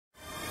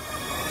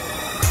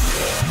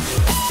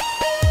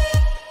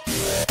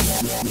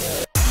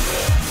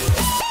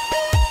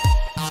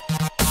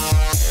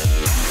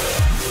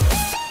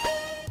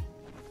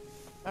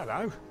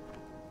Hello.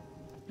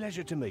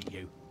 Pleasure to meet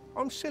you.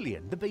 I'm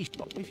Cillian, the Beast.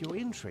 If you're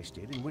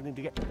interested and willing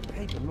to get...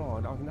 Keep in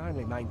mind, I can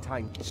only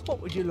maintain...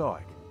 What would you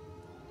like?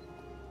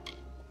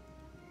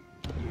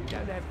 You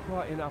don't have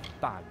quite enough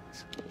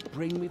bugs.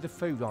 Bring me the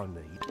food I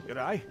need.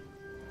 G'day.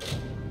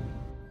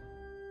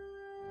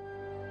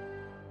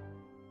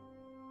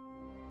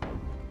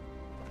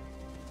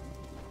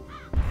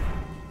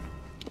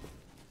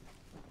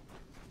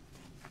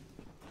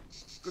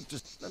 Good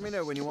to... Let me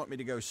know when you want me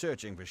to go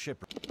searching for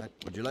shipwrecks.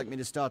 Would you like me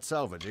to start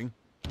salvaging?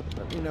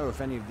 Let me know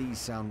if any of these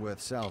sound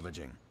worth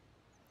salvaging.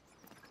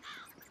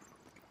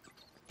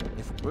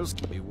 If we'll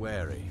be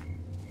wary.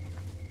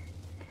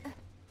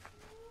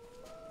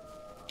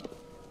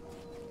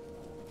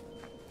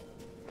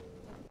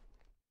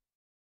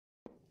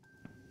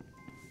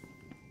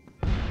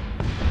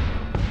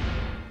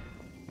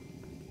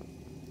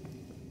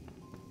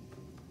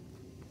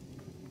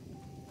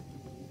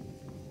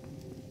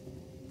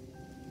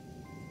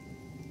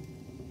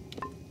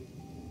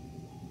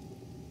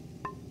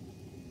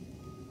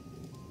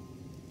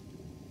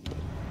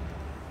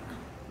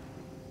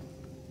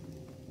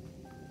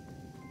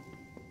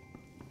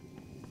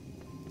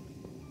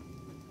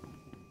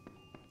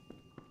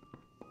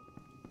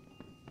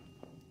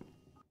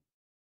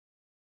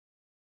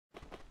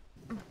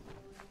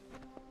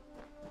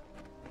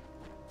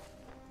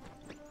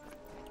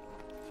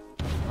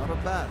 Not a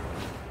bad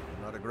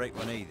one. Not a great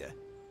one either.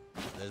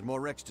 There's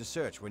more wrecks to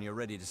search when you're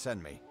ready to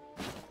send me.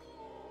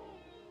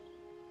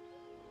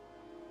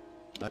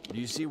 Do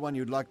you see one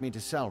you'd like me to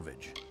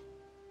salvage?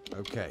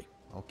 Okay,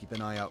 I'll keep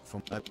an eye out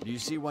for... do you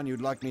see one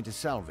you'd like me to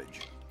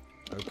salvage?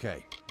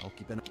 Okay, I'll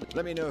keep an...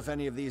 Let me know if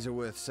any of these are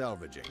worth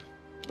salvaging.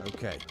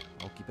 Okay,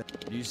 I'll keep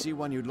it... Do you see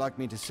one you'd like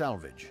me to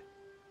salvage?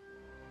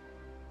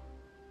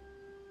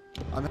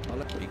 I'll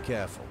let... Be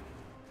careful.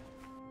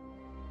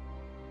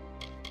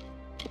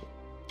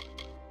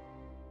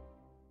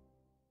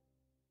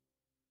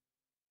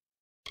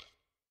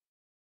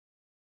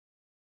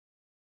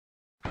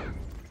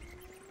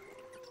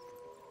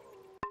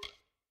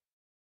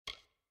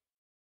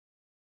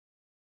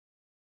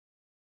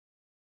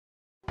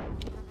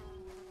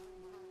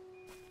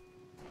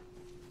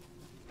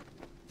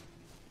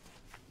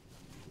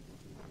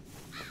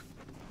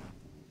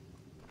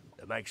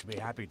 It makes me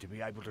happy to be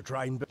able to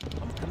train, but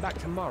I'll come back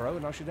tomorrow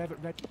and I should have it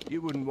ready.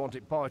 You wouldn't want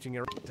it biting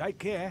your... Take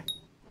care.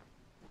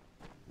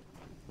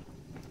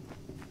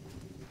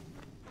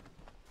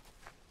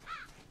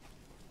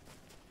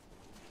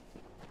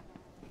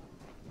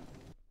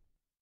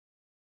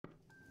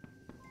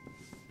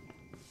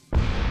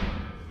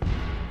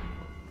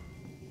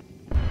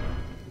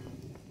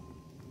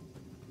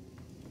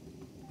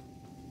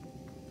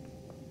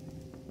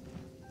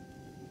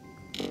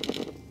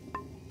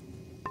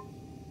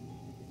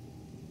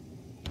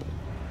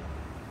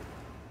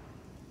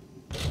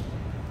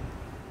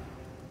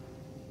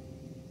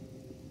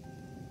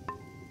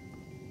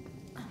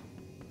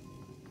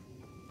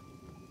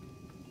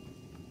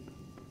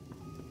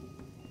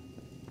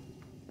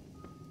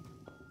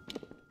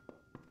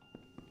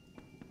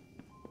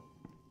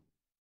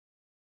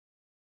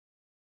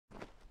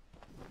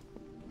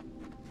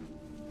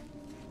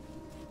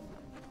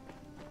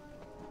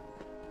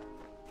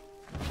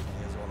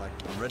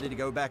 I'm ready to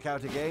go back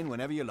out again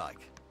whenever you like.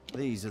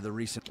 These are the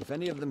recent... If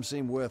any of them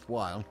seem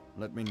worthwhile,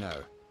 let me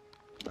know.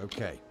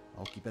 Okay,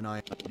 I'll keep an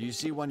eye... Do you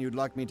see one you'd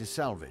like me to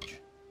salvage?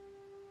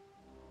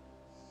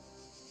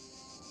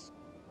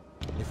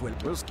 If we'll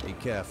be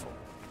careful.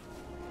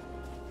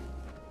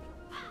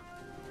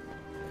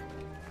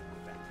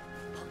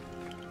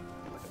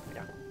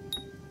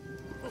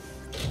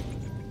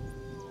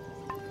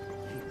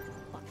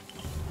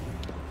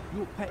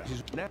 Your pet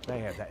is not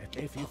there that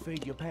if you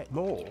feed your pet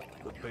more.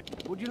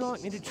 But would you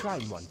like me to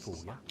train one for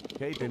you?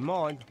 Keep in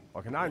mind,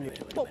 I can only...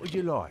 What would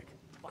you like?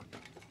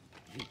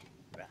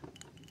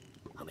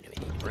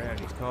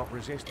 Brownies can't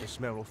resist the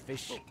smell of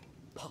fish.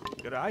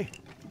 G'day.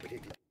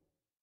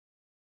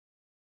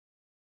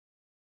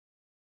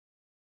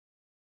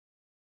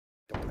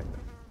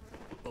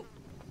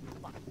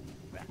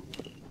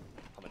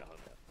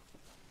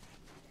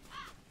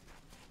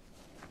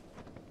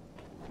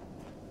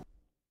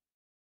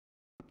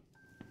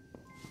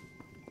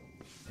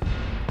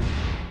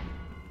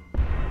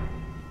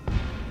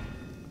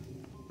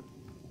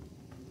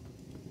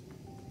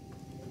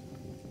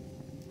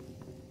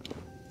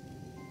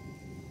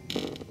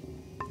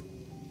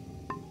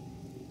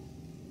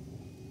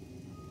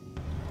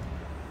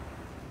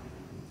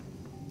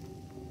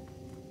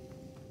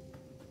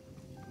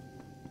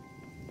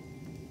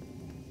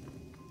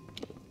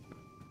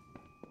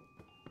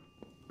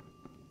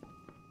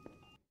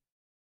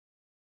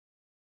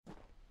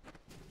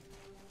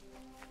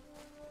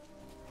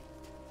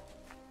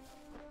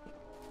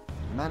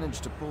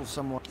 Managed to pull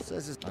someone.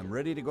 Says I'm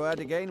ready to go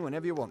out again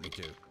whenever you want me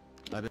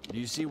to. Do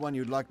you see one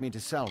you'd like me to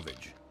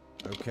salvage?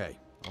 Okay,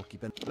 I'll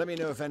keep an... Let me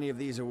know if any of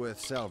these are worth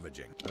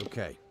salvaging.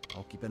 Okay,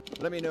 I'll keep an...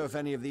 Let me know if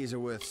any of these are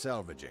worth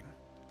salvaging.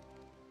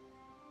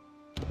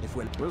 If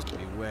we'll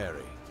be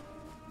wary.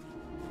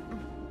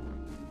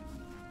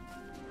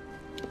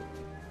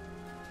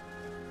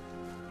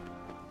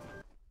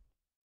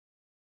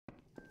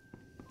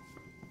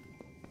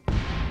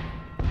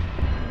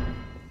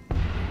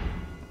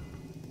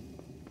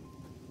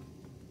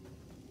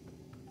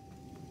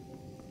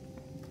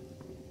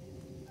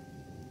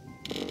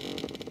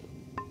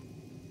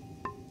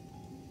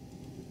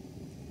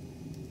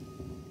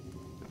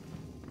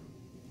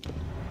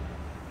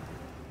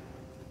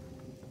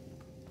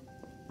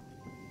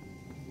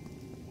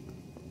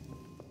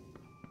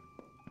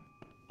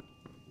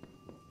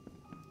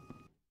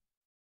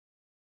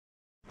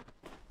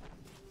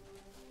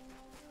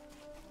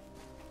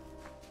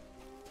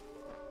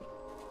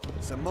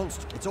 It's a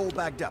monster. It's all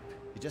bagged up.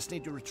 You just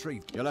need to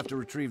retrieve. You'll have to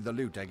retrieve the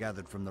loot I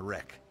gathered from the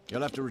wreck.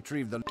 You'll have to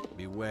retrieve the...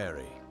 Be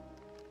wary.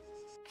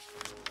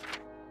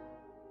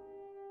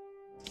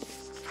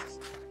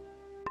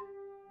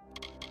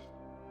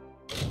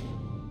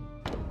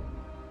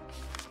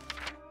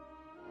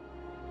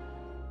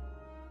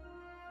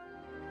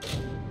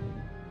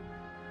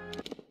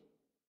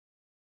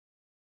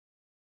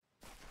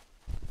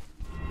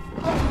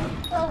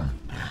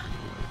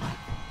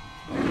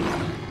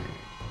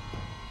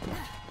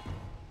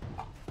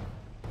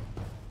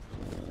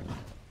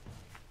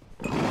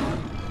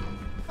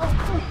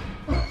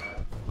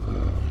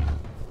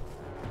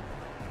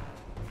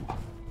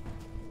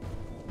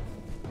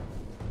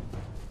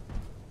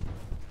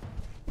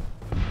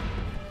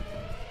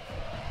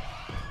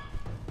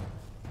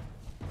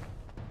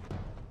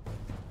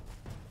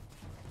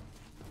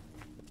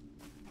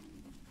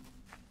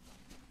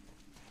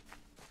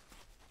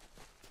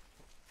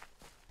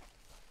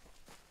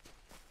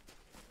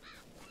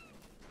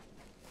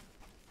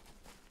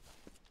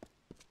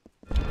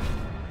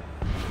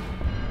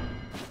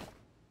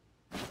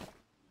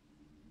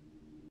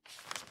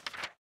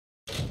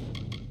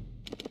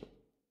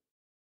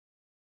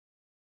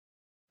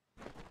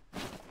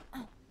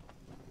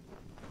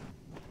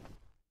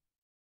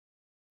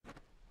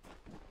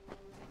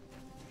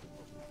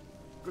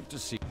 Good to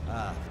see.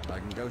 I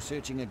can go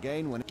searching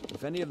again when...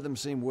 If any of them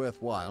seem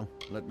worthwhile,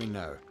 let me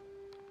know.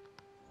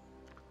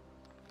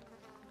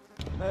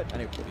 But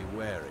anyway, be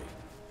wary.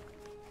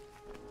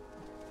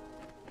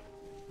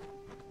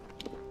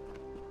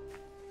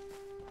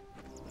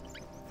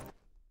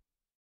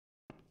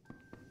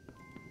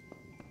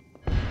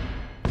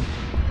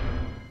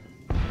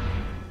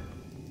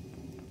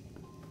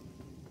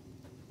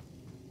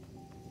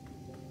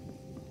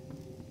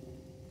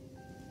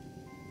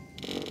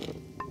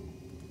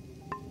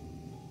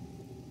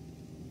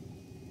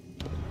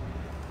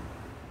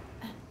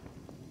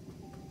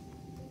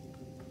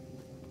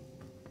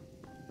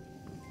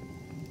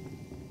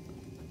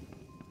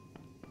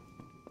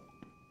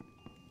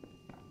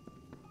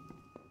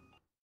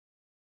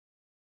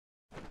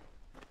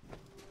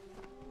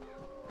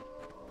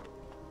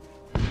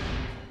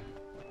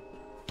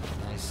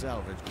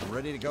 Salvage.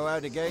 Ready to go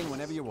out again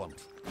whenever you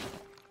want.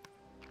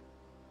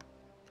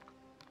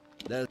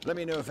 Let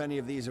me know if any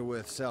of these are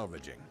worth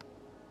salvaging.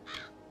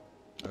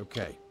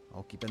 Okay,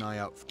 I'll keep an eye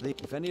out for the...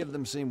 If any of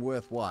them seem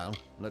worthwhile,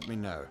 let me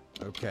know.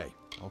 Okay,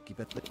 I'll keep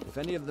it... If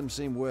any of them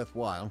seem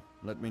worthwhile,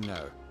 let me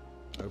know.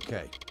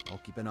 Okay, I'll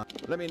keep an eye...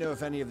 Let me know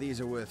if any of these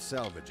are worth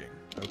salvaging.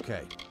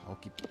 Okay, I'll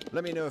keep...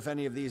 Let me know if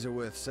any of these are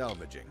worth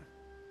salvaging.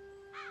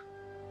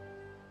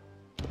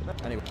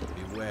 Anyway,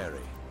 be wary.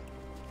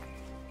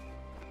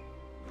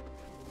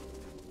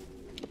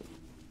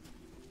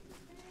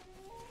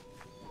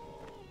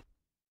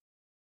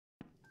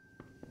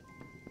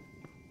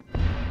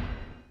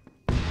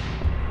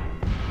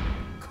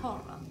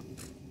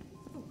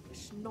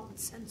 Foolish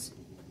nonsense.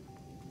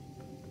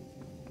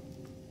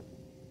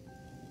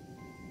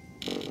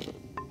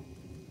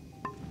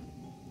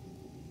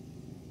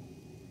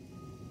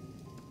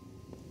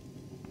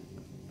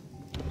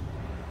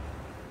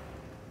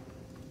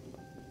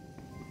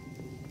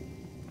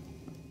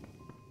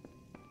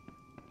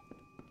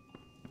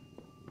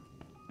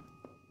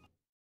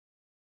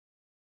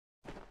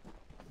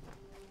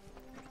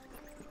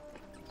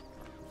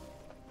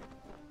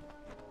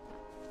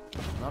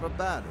 Not a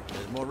bad.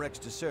 There's more wrecks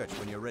to search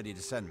when you're ready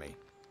to send me.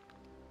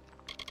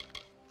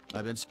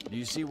 Do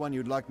you see one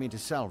you'd like me to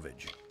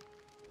salvage?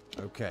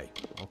 Okay,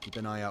 I'll keep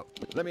an eye out.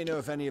 Let me know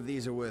if any of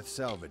these are worth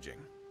salvaging.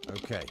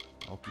 Okay,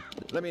 I'll keep...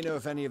 Let me know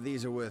if any of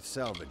these are worth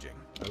salvaging.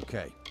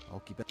 Okay, I'll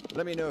keep it...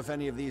 Let me know if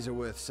any of these are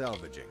worth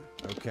salvaging.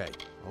 Okay,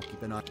 I'll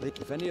keep an eye...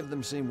 If any of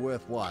them seem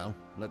worthwhile,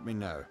 let me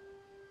know.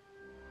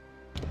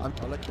 I'll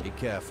let you be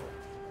careful.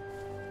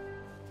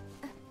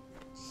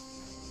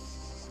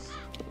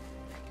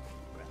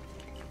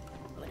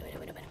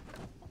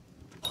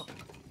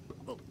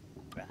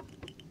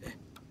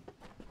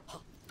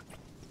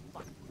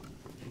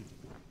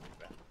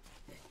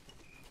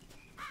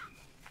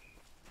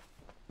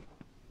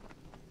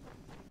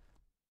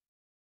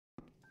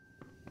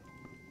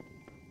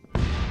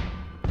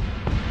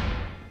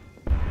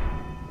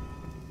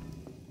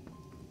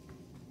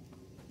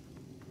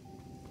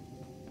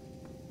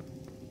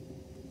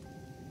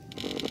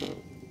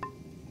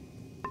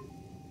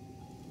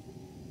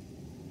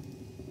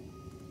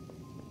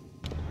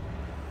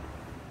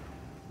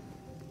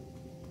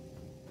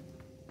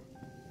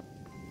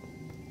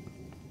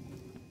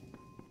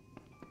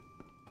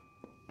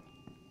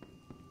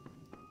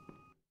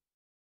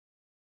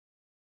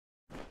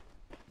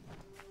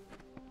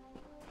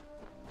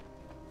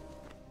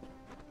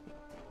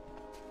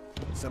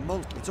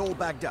 It's all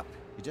bagged up.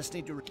 You just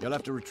need to... You'll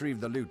have to retrieve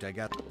the loot, I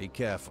got. Be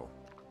careful.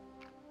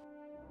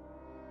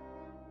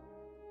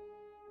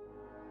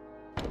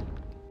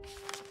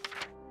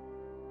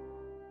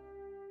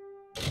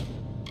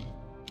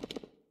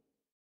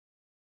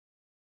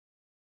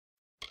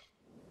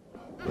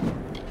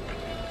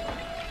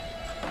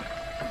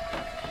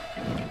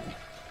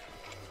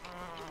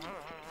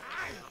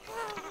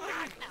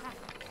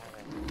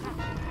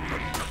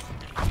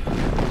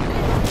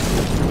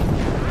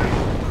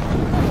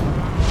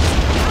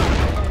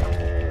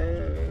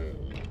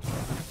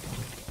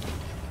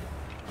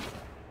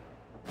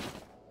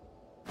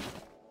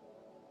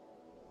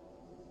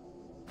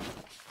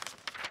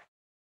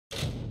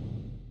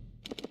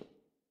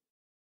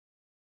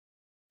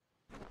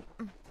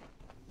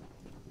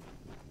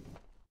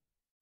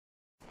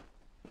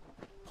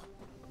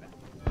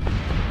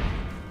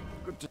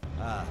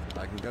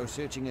 I can go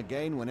searching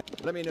again when...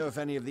 Let me know if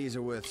any of these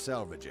are worth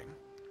salvaging.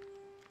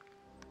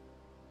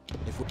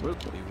 If we will,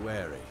 be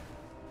wary.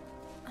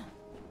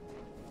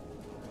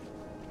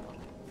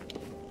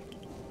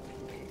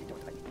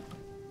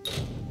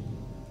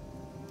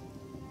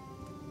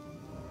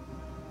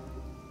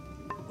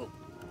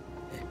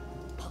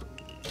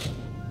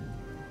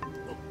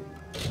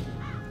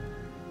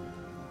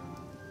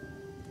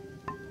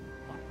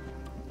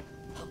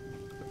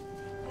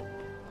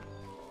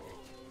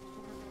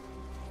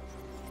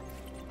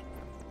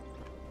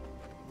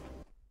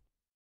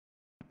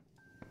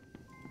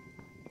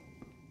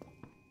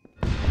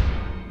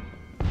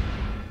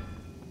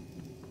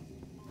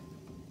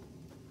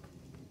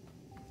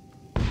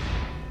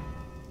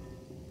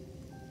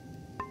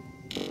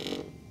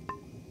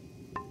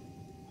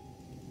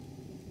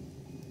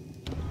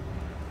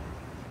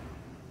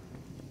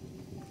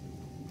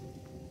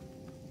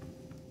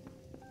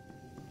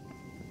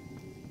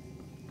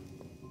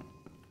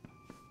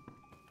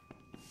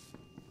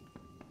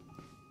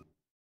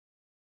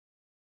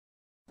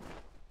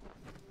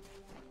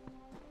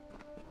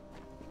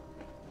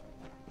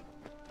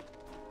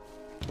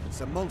 It's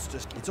a monster.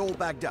 It's all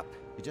bagged up.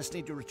 You just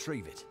need to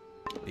retrieve it.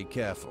 Be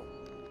careful.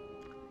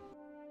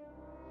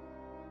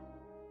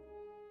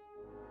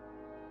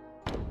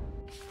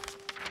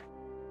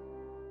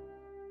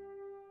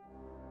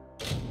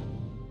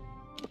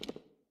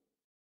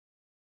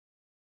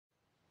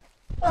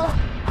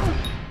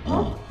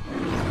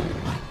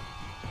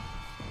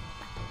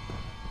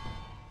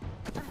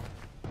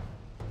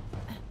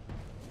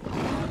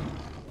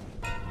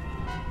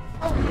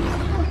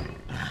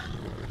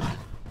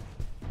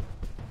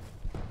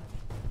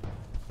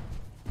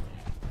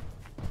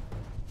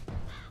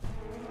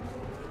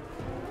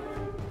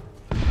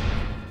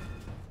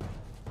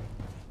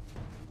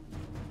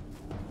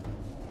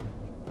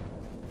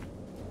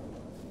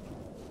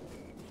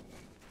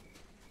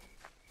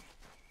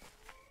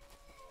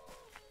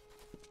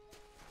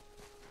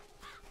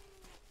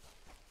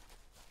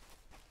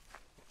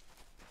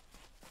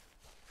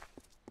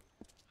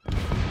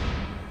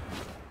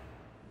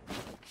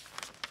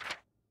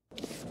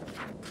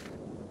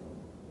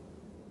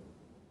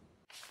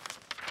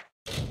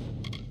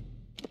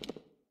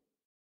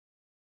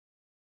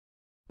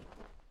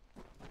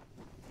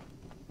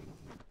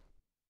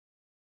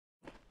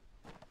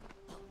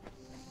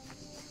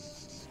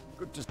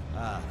 Good to...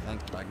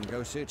 thanks. I can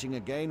go searching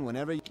again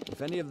whenever...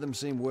 If any of them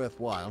seem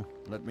worthwhile,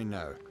 let me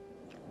know.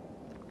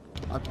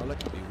 I'll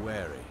let you be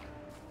wary.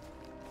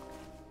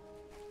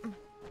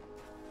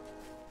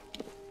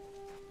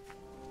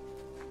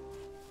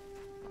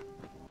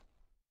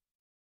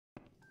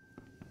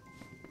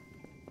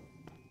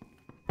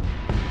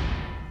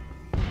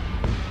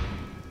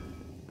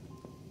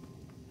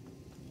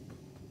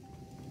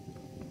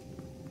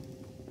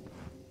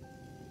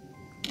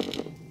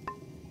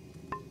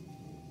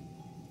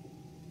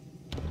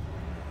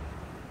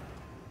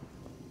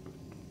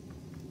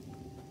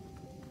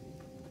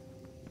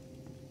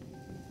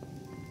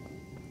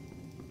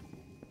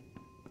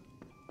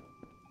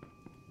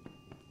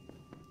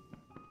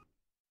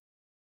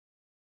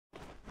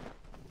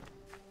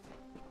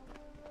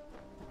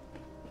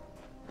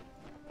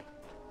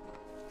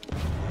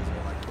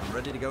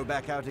 Ready to go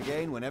back out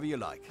again whenever you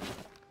like.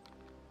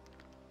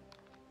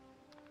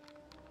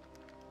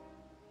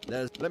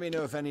 Let me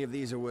know if any of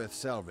these are worth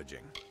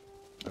salvaging.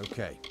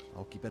 Okay,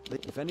 I'll keep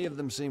it. If any of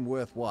them seem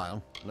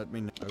worthwhile, let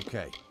me know.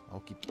 Okay,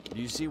 I'll keep...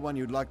 Do you see one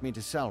you'd like me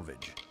to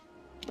salvage?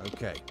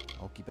 Okay,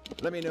 I'll keep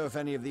it. Let me know if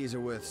any of these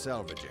are worth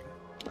salvaging.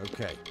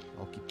 Okay,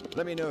 I'll keep...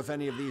 Let me know if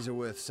any of these are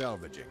worth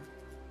salvaging.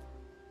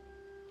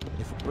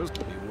 If it will,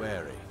 be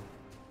wary.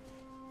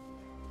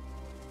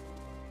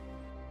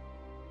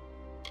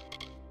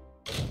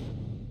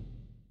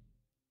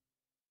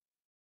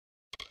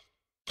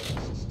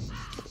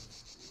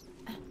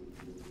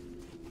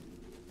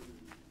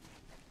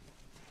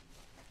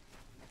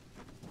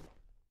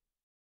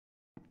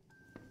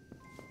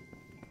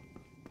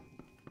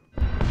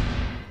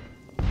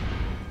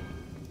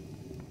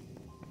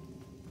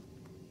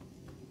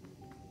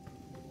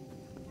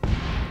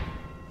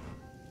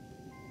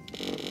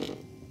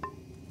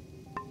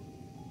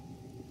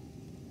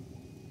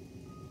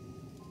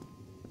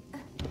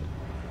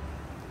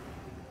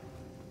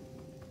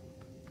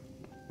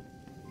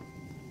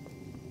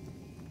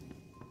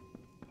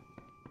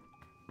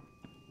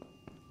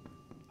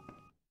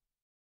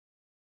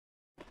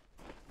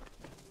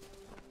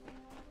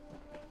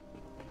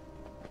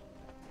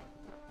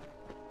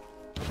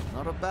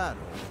 Not a bad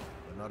haul,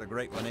 but not a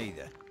great one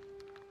either.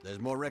 There's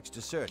more wrecks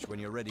to search when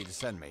you're ready to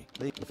send me.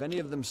 If any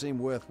of them seem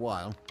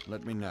worthwhile,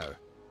 let me know.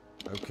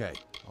 Okay,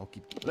 I'll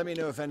keep... Let me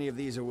know if any of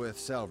these are worth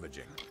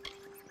salvaging.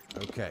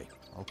 Okay,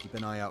 I'll keep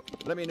an eye out.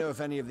 Let me know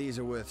if any of these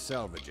are worth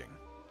salvaging.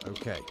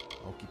 Okay,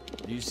 I'll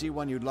keep... Do you see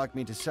one you'd like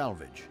me to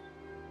salvage?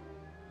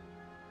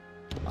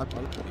 I'll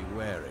be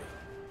wary.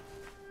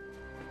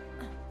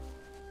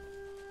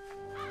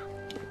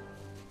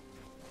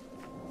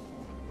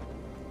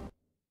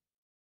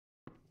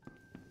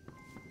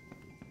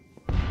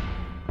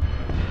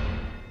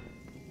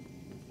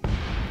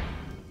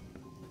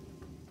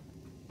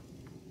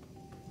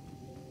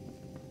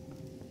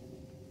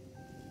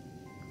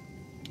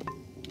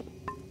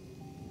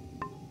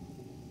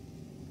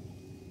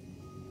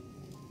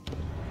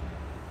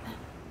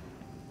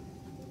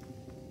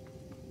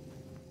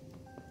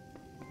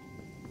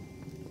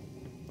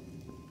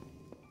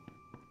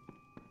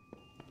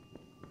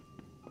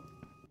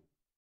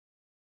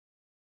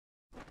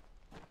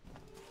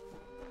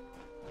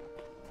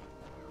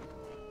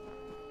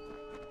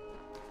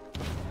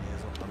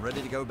 I'm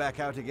ready to go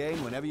back out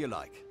again whenever you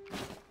like.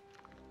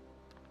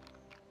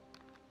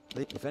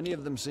 If any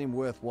of them seem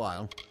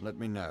worthwhile, let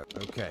me know.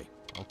 Okay,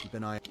 I'll keep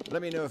an eye.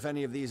 Let me know if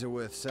any of these are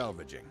worth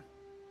salvaging.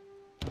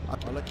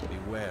 I'll let you be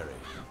wary.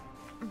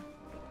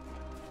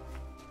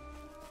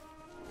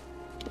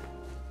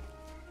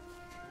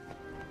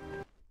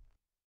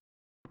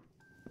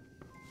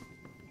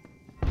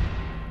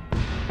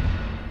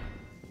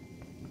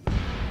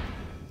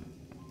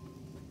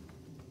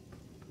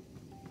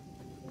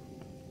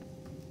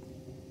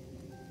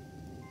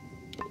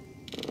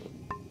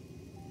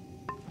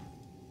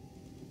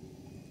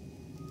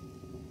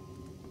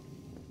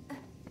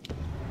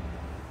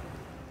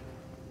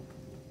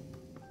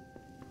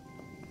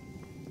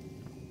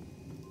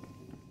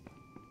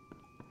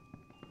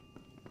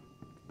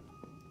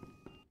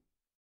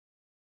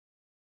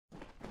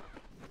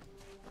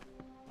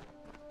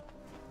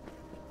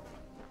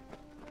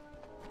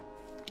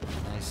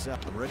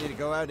 I'm ready to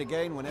go out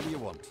again whenever you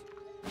want.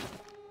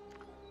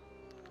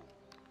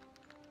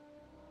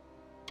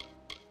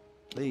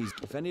 Please,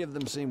 if any of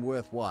them seem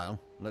worthwhile,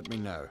 let me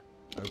know.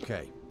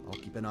 Okay, I'll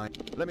keep an eye.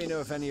 Let me know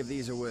if any of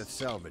these are worth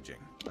salvaging.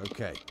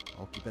 Okay,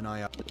 I'll keep an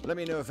eye out. Let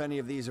me know if any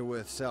of these are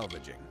worth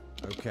salvaging.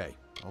 Okay,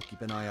 I'll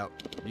keep an eye out.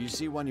 Do you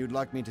see one you'd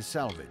like me to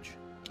salvage?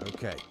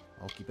 Okay,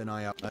 I'll keep an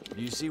eye out.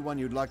 Do you see one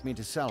you'd like me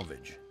to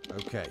salvage?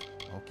 Okay,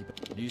 I'll keep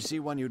it. Do you see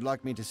one you'd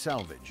like me to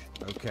salvage?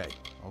 Okay,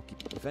 I'll keep...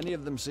 If any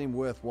of them seem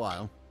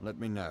worthwhile, let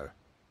me know.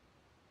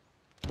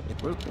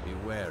 It will be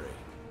wary.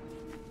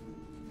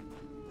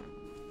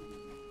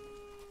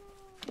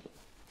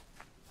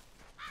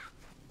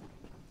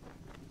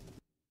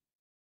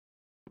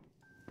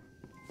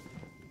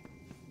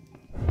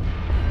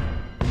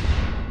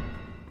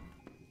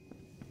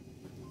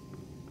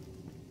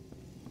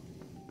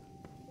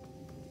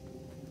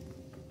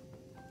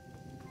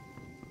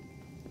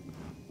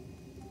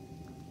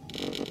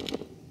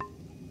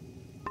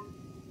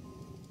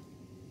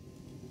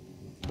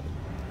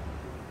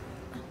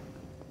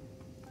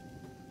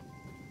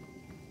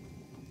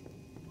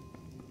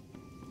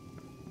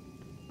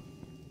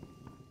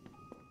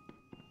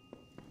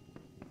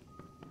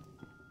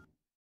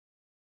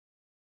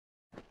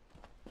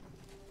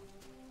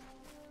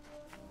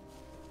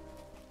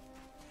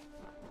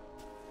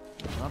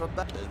 Not a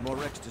bad... There's more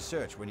wrecks to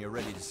search when you're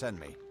ready to send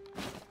me.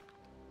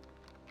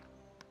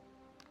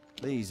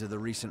 These are the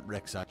recent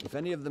wrecks. If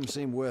any of them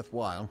seem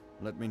worthwhile,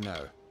 let me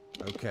know.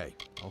 Okay,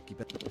 I'll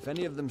keep it. If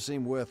any of them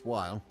seem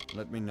worthwhile,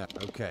 let me know.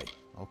 Okay,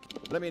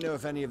 let me know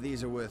if any of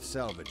these are worth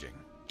salvaging.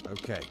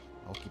 Okay,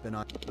 I'll keep an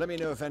eye. Let me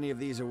know if any of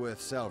these are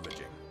worth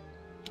salvaging.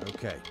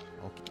 Okay,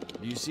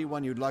 do you see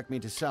one you'd like me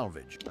to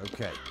salvage?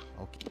 Okay,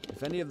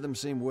 if any of them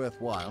seem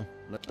worthwhile,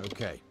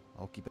 okay,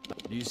 I'll keep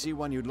it. Do you see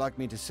one you'd like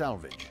me to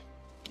salvage?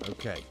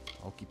 Okay,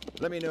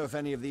 let me know if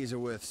any of these are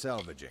worth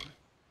salvaging.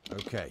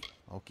 Okay,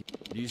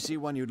 do you see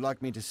one you'd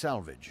like me to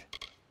salvage?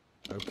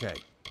 Okay,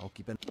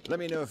 let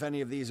me know if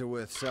any of these are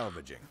worth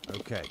salvaging.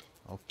 Okay,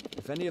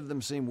 if any of them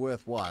seem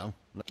worthwhile,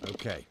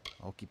 okay,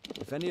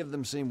 if any of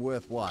them seem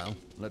worthwhile,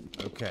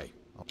 okay,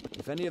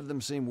 if any of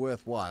them seem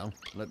worthwhile,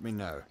 let me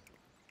know.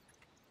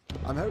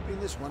 I'm hoping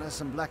this one has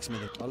some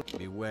blacksmithing. I'll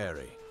be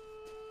wary.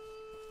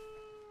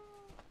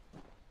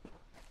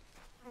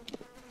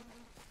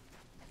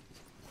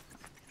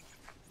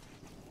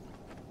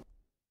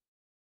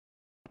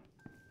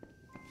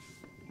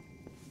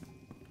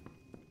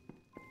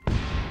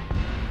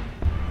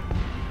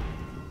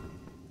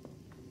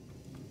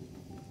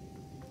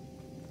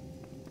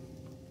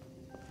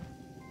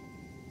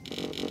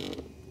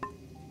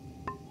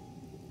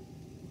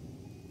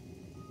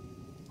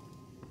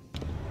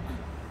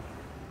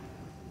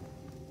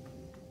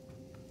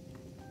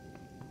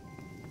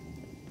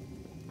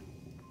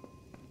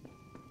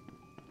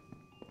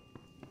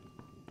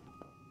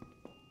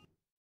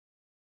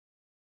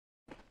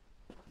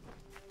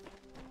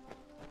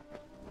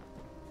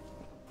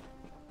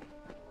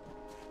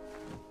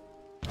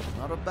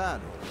 Not a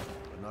bad one,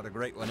 but not a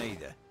great one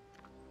either.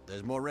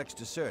 There's more wrecks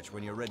to search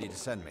when you're ready to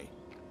send me.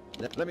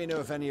 Let me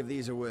know if any of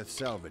these are worth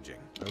salvaging.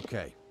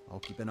 Okay, I'll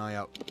keep an eye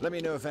out. Let me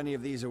know if any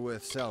of these are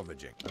worth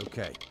salvaging.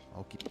 Okay,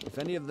 I'll keep... If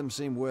any of them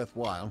seem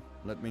worthwhile,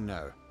 let me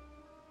know.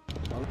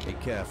 Be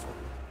careful.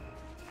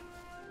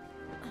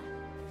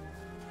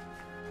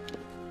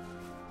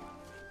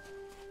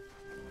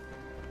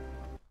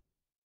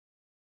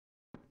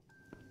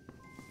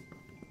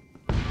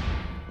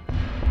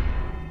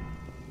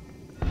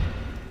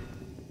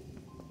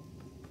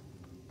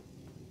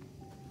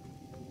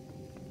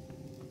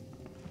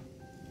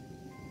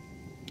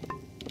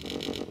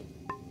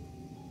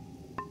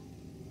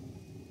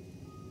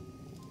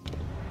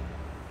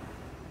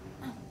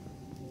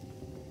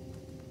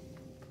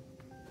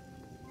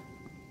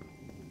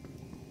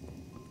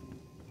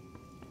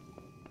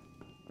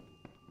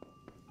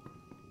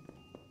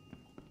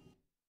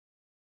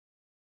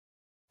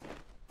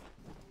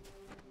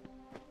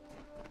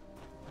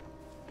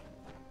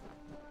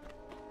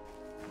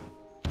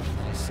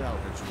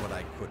 Salvaged what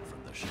I could from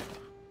the ship.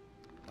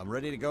 I'm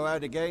ready to go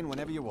out again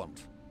whenever you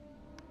want.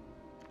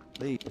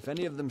 If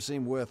any of them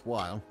seem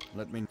worthwhile,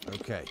 let me...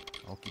 Okay,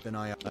 I'll keep an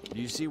eye out. Do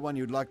you see one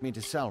you'd like me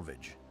to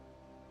salvage?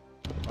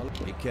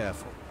 Be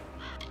careful.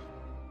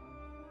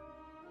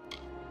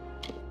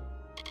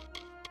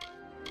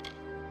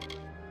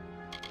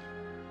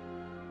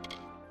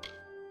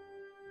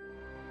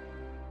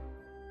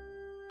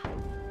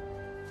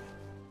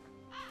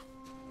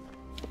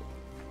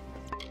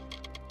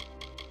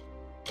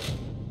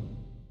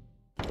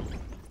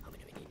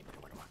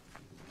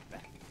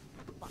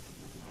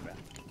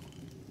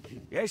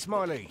 Yes,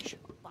 my liege.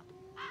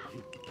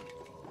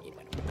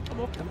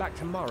 I'll come back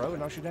tomorrow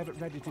and I should have it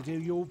ready to do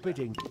your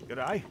bidding. Good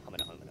day.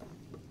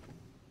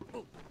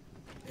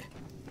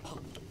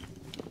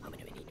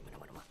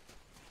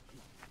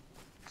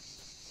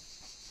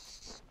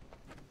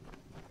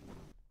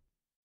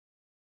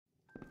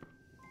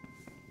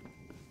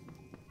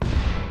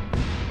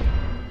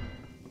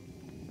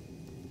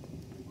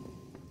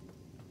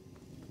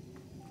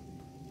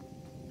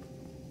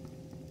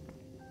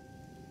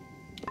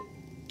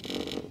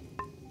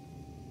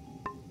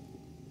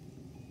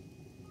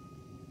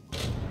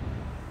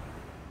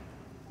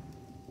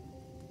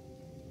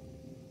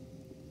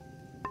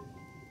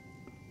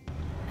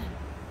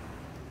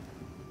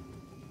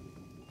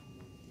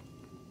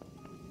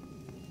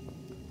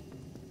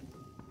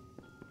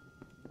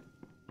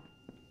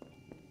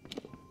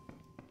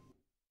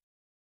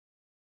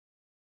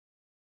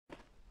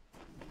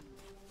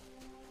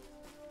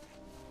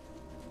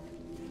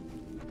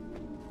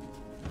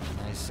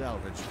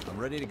 Salvaged. I'm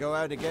ready to go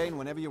out again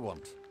whenever you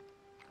want.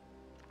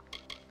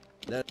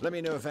 Let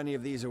me know if any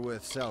of these are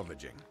worth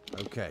salvaging.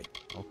 Okay,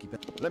 I'll keep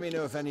it. Let me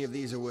know if any of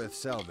these are worth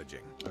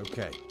salvaging.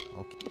 Okay,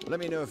 let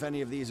me know if any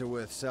of these are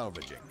worth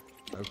salvaging.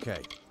 Okay,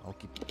 I'll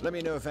keep... Let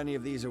me know if any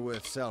of these are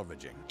worth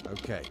salvaging.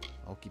 Okay,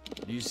 I'll keep...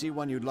 Do you see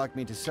one you'd like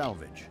me to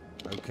salvage?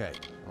 Okay,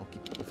 I'll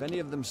keep... If any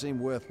of them seem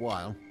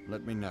worthwhile,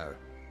 let me know.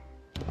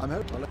 I'm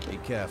hoping... Be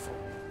careful.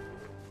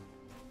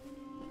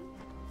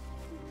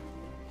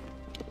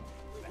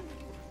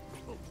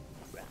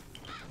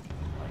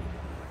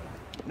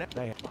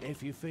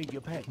 If you feed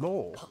your pet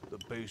more, the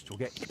boost will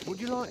get...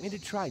 Would you like me to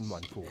train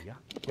one for you?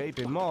 Keep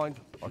in mind,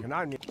 I can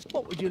only...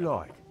 What would you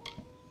like?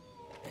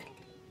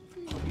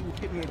 You will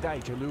give me a day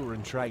to lure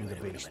and train the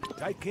beast.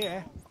 Take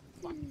care.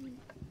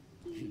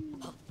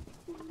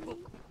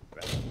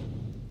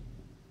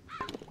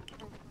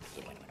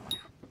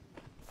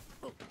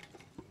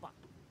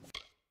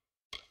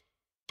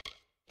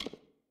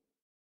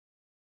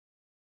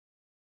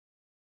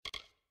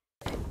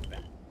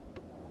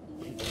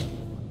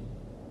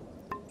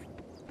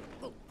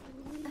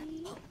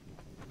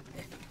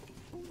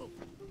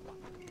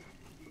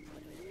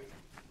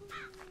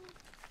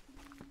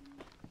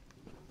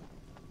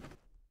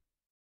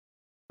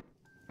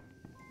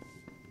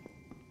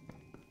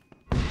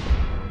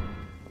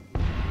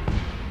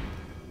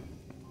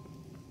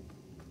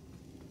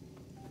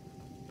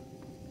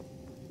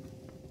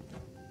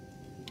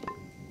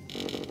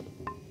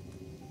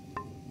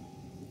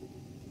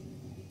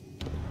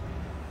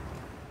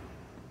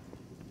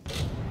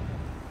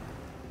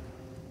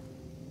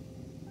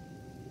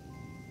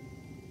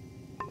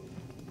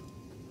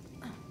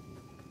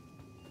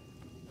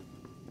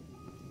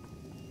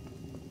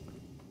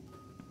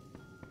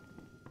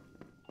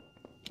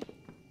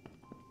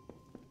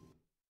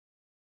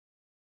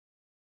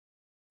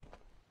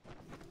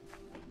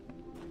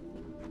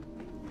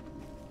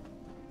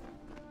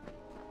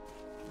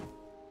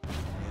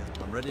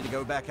 I'm ready to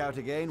go back out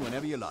again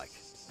whenever you like.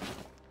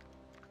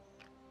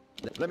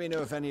 Let me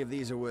know if any of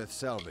these are worth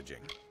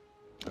salvaging.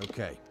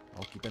 Okay,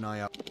 I'll keep an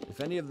eye out.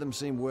 If any of them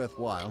seem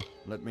worthwhile,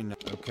 let me know.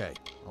 Okay,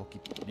 I'll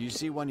keep... Do you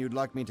see one you'd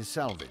like me to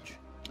salvage?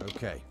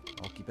 Okay,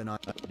 I'll keep an eye...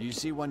 Do you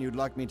see one you'd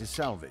like me to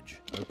salvage?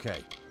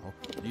 Okay,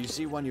 Do you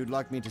see one you'd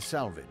like me to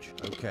salvage?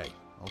 Okay,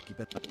 I'll keep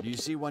it... Do you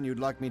see one you'd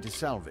like me to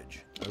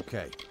salvage?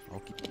 Okay,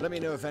 I'll keep... Let me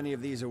know if any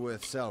of these are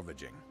worth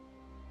salvaging.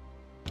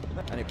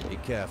 And be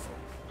careful.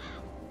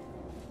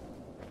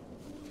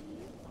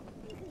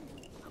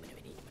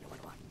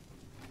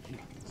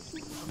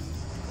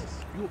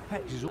 Your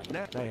pet is up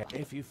now.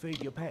 If you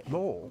feed your pet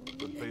more,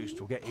 the boost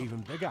will get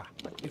even bigger.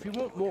 If you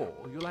want more,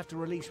 you'll have to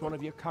release one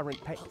of your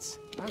current pets.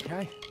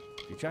 Okay.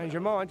 If you change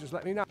your mind, just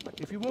let me know.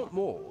 If you want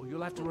more,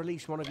 you'll have to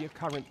release one of your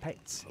current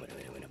pets.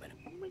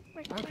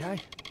 Okay.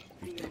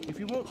 If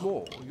you want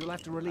more, you'll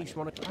have to release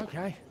one of...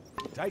 Okay.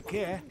 Take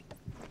care.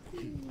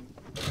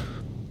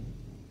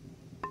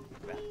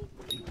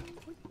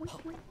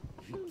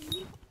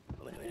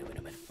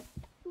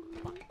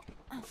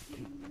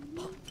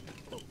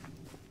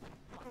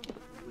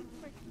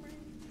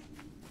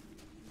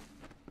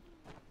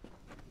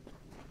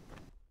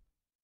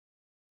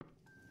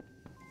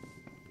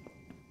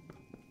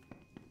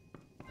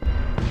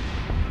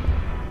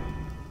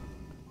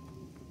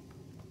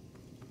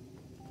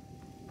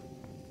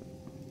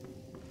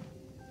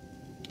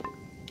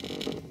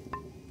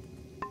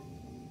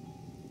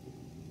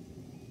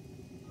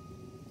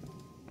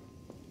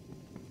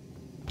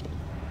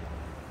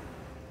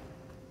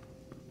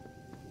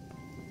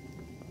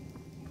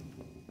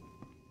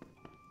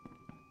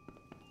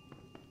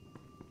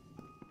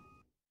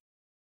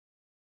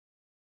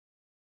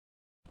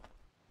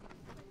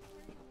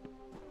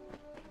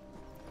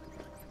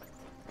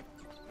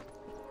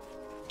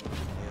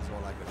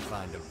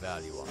 Find of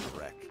value on the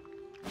wreck.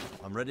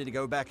 I'm ready to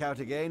go back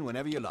out again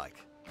whenever you like.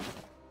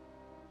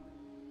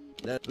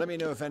 Let me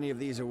know if any of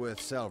these are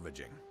worth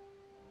salvaging.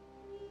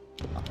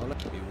 I'll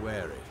let you be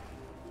wary.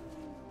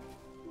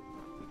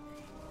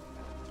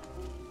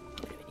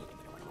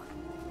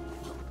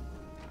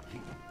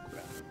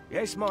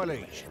 Yes, my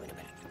liege.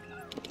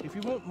 If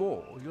you want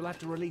more, you'll have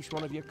to release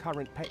one of your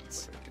current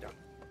pets.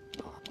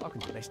 I can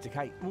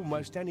domesticate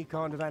almost any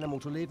kind of animal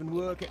to live and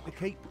work at the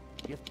keep.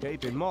 You have to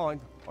keep in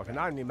mind, I can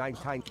only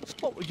maintain...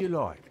 What would you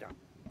like?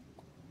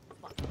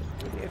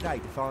 Give me a day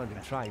to find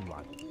and train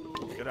one.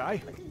 Good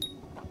day.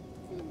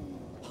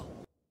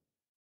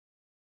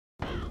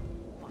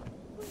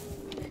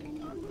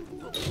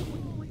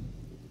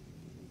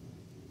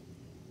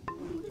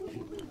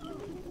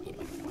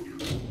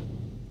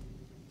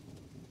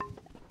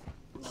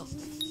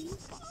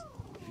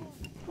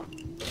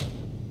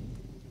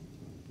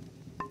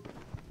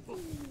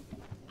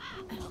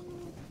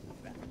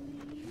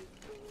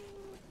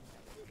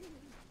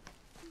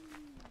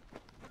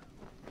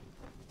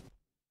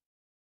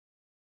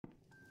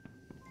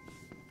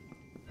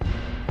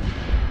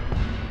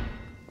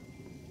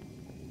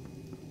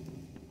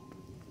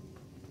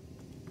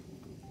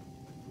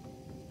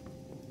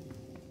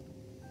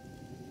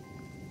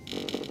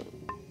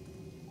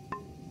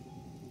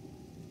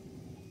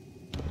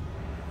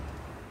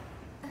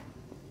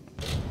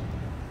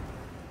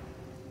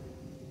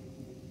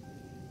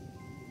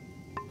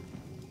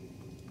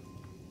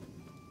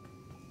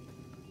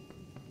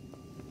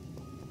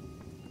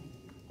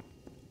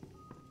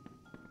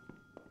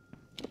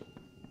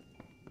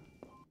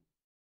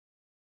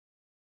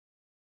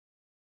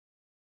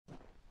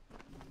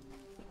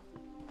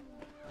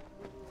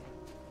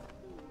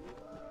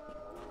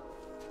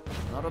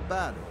 Not a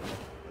bad one,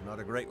 but not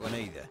a great one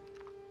either.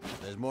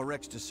 There's more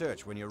wrecks to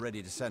search when you're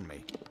ready to send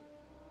me.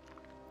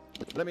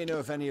 Let me know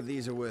if any of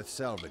these are worth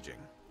salvaging.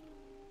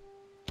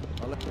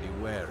 I'll let you be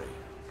wary.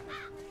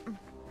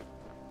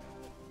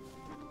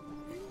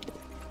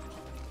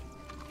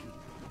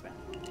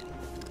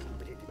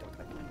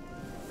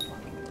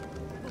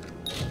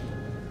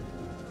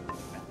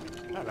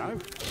 Hello.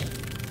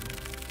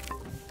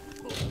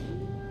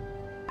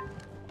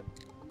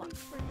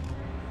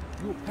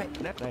 Your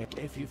pet now,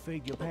 if you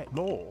feed your pet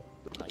more.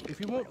 If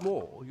you want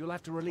more, you'll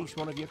have to release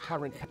one of your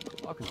current pets.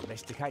 I can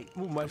domesticate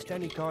almost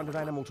any kind of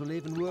animal to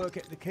live and work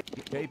at the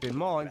keep. Keep in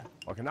mind,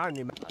 I can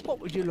only... What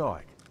would you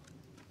like?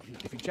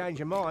 If you change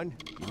your mind,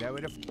 you know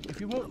it. If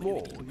you want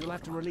more, you'll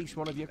have to release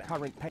one of your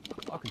current pets.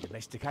 I can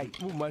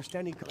domesticate almost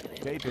any...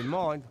 Keep in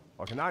mind,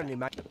 I can only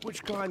make...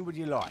 Which kind would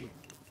you like?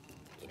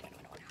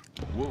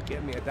 Well,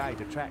 give me a day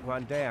to track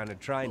one down and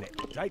train it.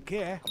 Take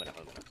care.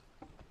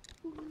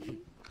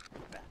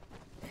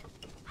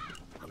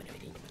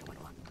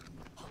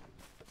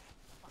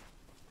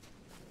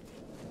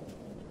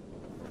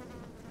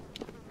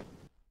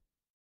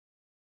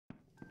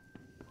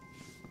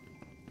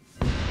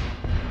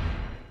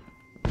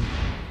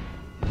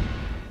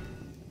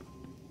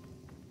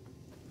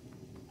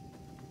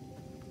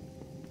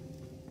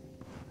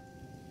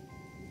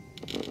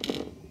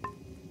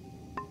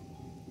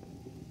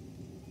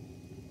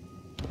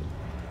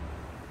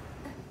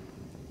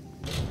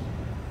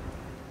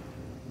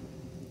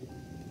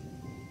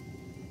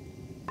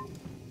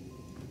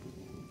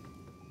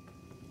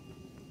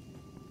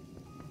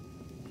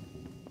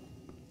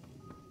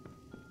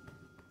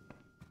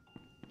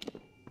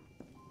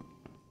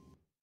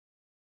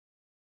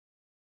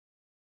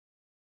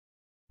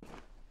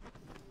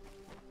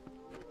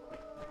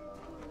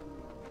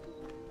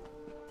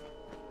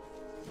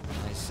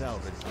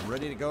 Salvage. I'm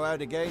ready to go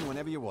out again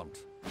whenever you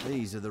want.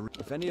 These are the...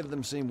 If any of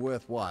them seem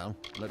worthwhile,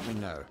 let me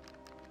know.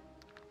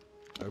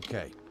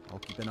 Okay, I'll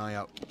keep an eye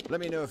out.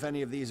 Let me know if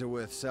any of these are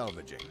worth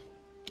salvaging.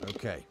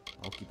 Okay,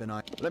 I'll keep an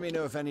eye... Let me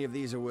know if any of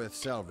these are worth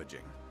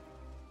salvaging.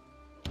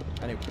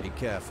 Anyway, be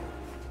careful.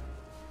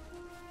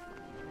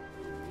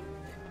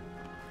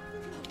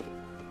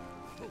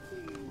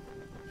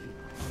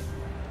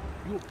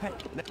 Your pet,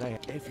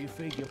 if you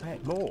feed your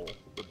pet more.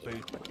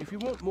 If you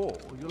want more,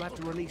 you'll have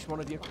to release one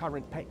of your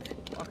current pets.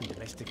 I can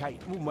domesticate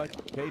almost.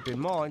 Keep in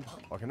mind,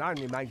 I can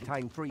only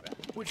maintain 3.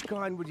 Which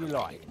kind would you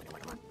like?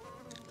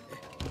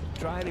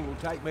 Training will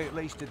take me at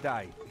least a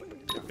day.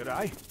 Good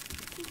day.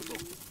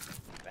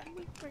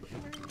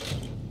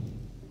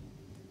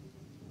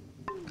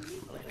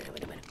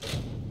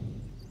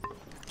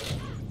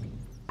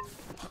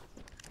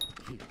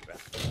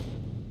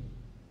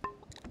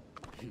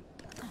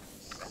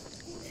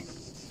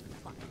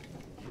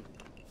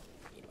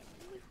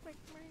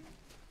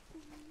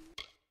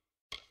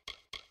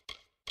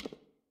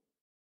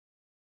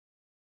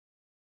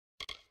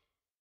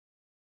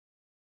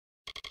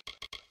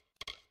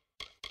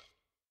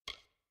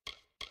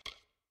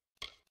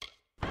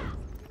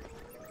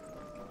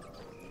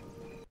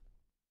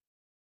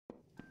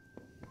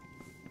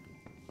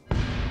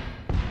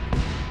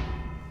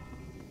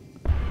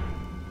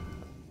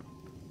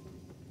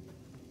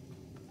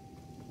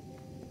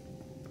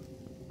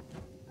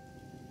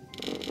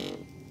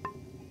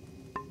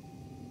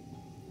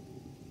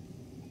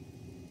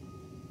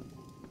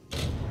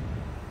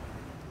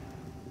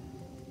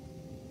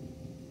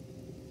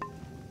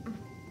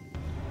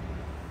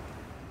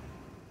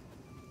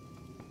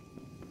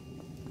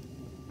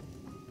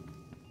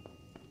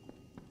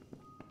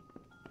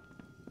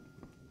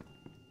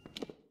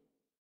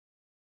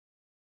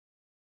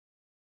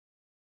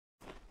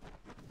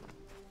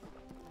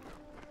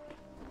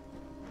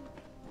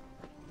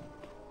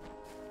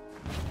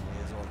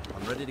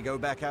 I'm ready to go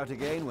back out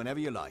again whenever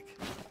you like.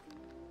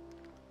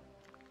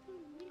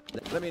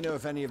 Let me know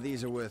if any of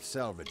these are worth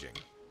salvaging.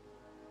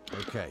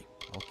 Okay,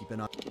 I'll keep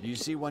an eye. Do you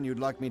see one you'd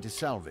like me to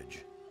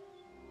salvage?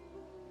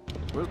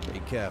 Well, be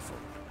careful.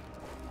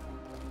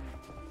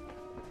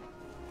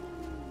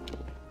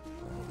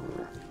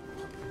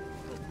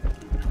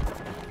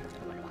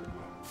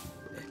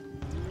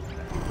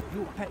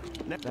 Your pet,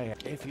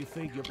 if you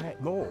feed your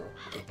pet more,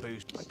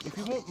 boost. If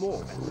you want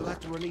more, you'll have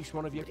to release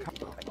one of your.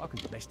 I can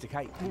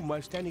domesticate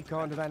almost any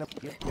kind of animal.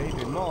 Keep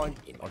in mind,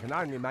 I can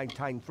only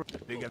maintain 3.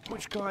 Bigger.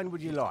 Which kind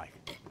would you like?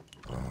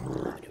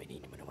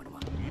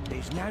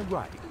 There's no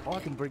way I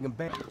can bring them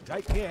back.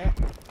 Take care.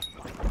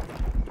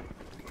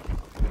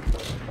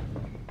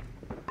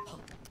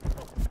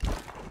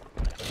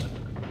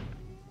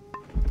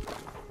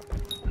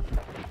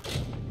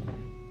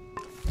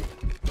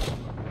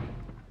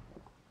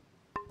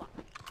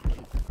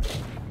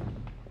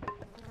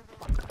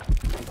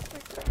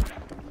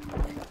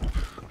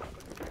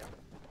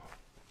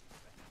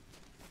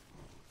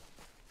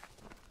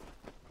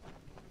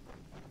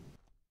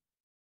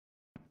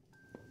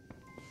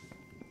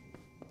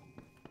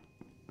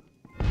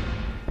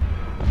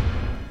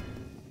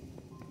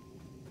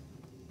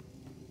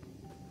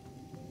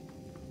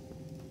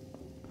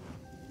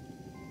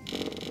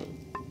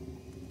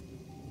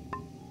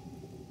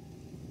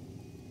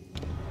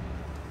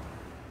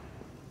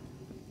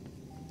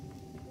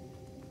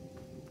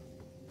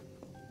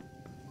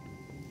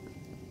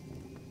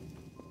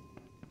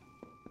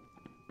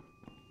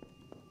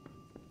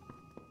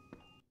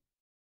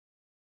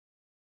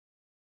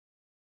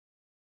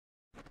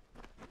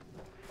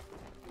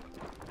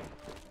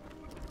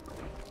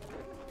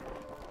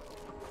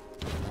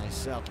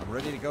 I'm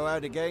ready to go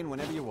out again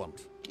whenever you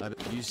want.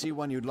 Do you see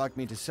one you'd like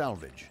me to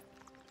salvage?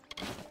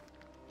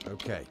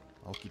 Okay,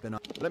 I'll keep an eye.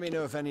 Let me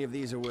know if any of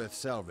these are worth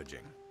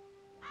salvaging.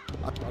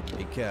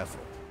 Be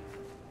careful.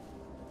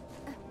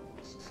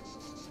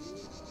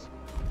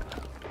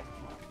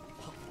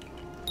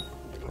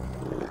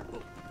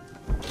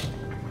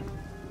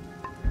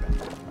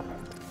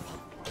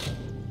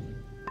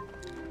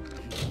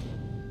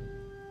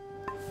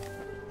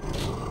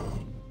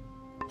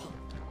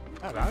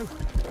 Hello.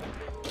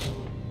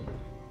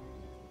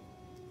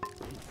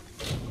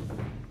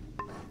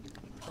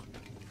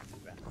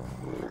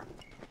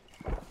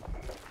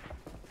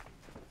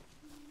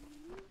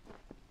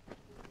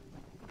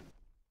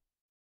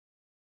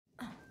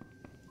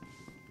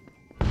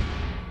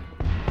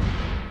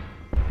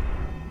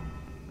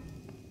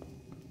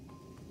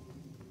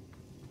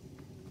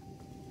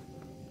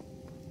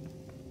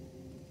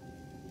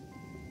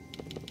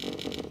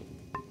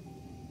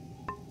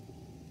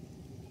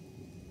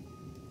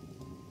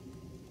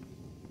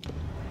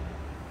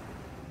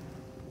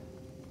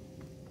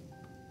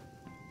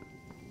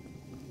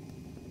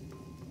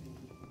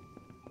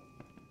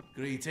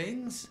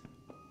 Greetings.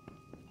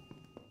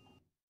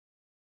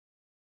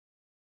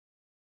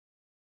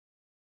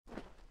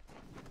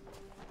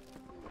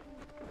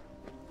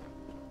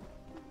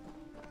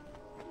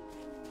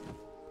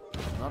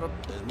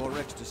 There's more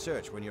wrecks to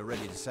search when you're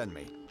ready to send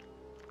me.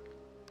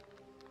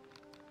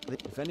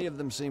 If any of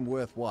them seem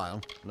worthwhile,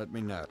 let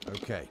me know.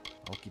 Okay,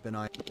 I'll keep an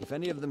eye. If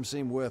any of them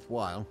seem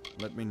worthwhile,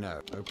 let me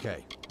know.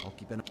 Okay, I'll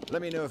keep an eye.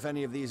 Let me know if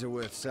any of these are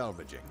worth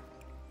salvaging.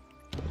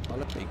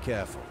 Be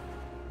careful.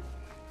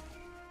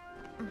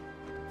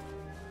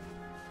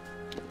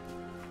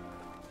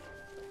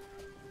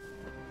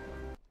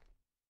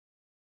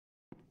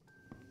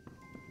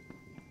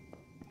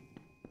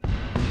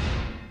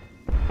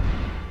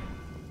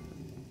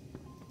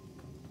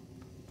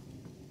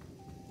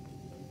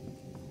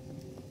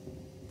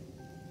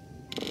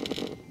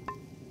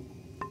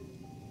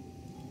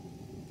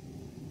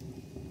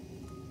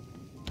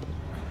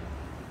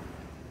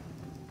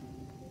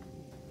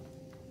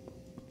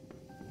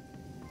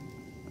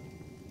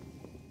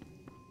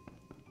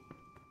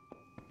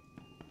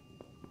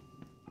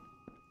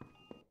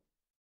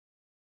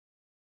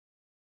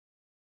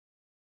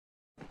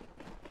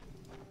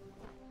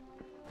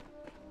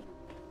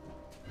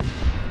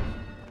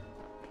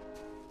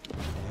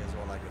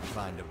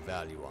 find of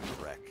value on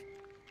the wreck.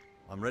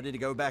 I'm ready to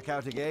go back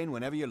out again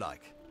whenever you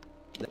like.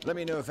 Let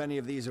me know if any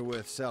of these are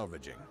worth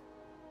salvaging.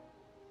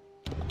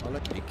 I'll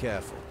let you be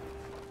careful.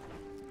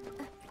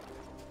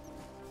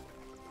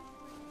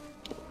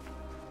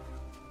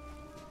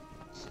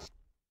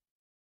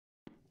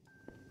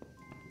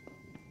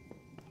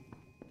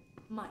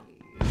 My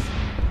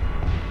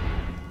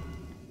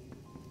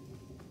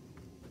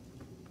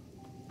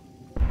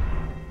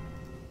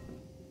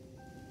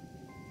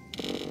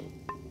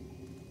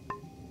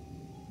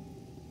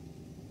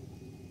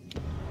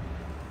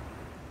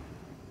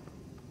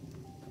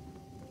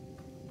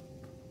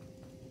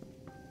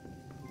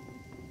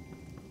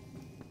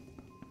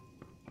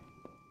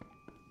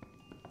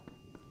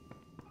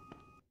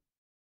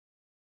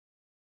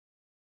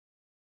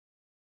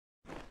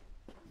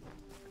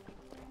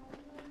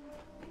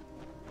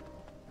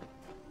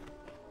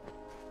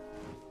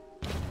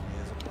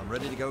I'm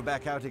ready to go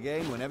back out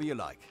again whenever you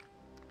like.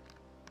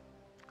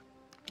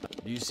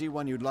 Do you see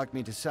one you'd like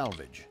me to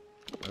salvage?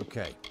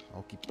 Okay,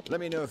 I'll keep... Let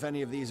me know if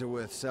any of these are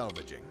worth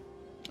salvaging.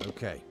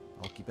 Okay,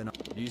 I'll keep an eye...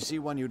 Do you see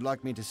one you'd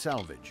like me to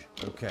salvage?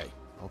 Okay,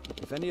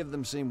 if any of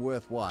them seem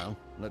worthwhile,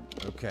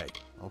 Okay,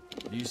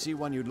 do you see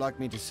one you'd like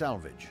me to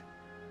salvage?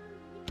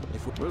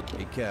 If we... Well,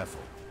 be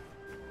careful.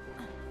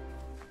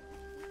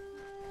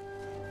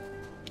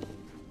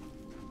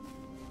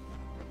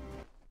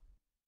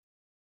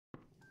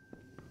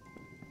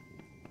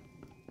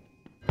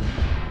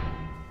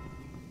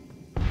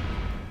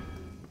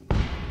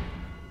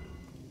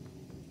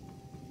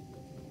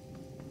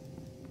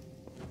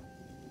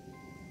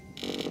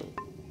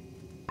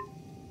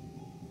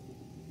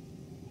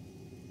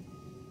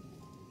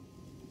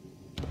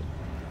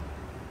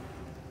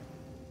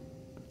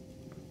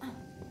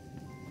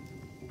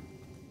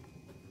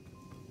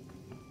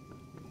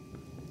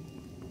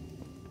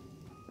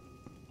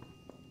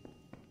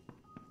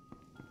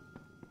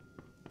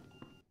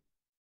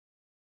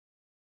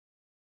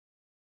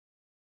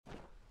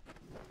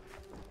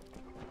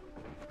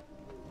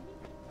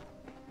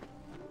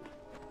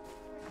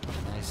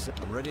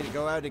 I'm ready to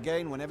go out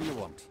again whenever you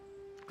want.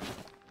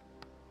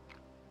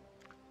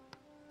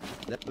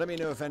 Let me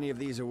know if any of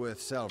these are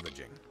worth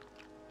salvaging.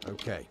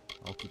 Okay,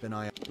 I'll keep an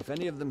eye out. If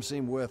any of them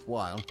seem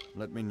worthwhile,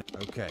 let me know.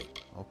 Okay,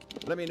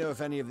 let me know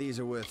if any of these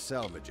are worth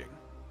salvaging.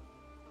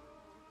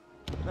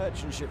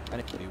 Merchant ship,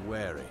 and be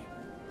wary.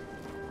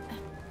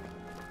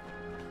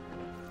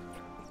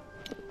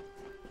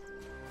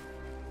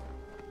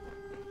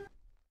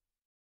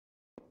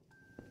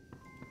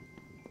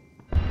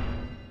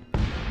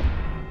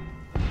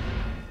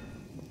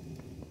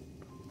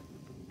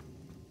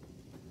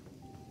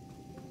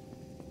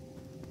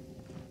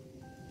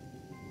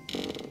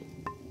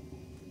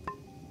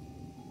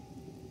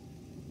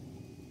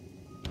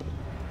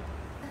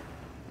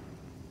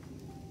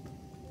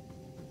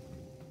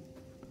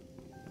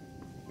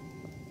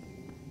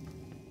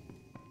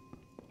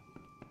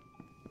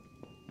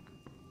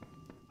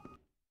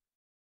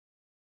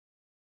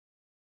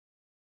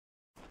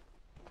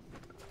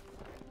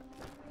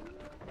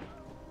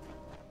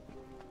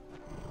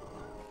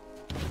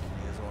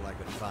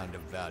 Find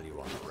of value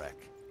on the wreck.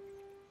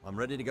 I'm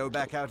ready to go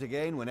back out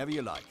again whenever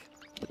you like.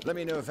 Let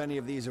me know if any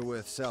of these are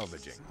worth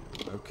salvaging.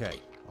 Okay,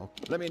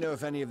 let me know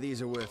if any of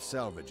these are worth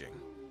salvaging.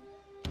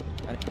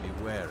 And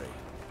be wary.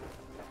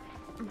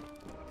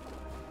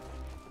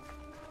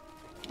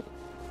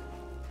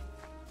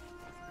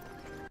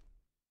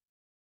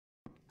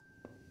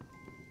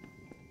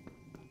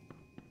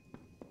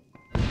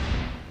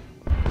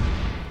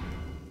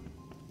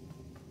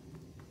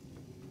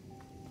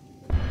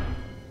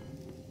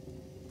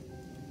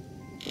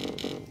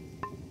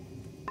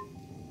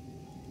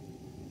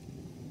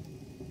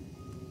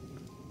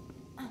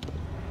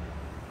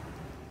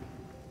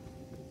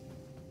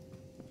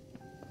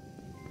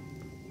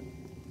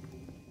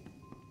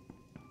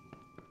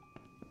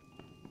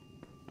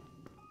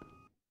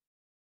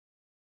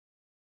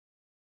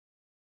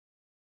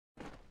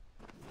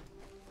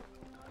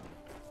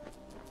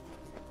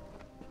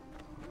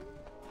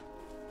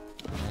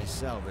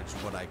 Salvaged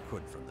what I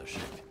could from the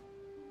ship.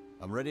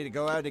 I'm ready to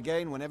go out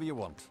again whenever you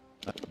want.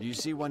 Do you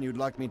see one you'd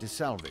like me to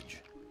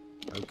salvage?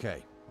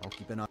 Okay, I'll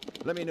keep an eye.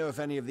 Let me know if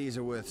any of these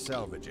are worth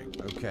salvaging.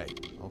 Okay,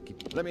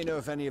 Let me know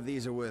if any of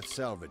these are worth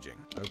salvaging.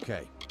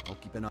 Okay, I'll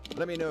keep an eye.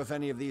 Let me know if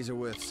any of these are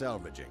worth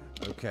salvaging.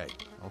 Okay,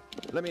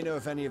 let me know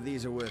if any of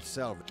these are worth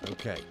salvage.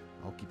 Okay,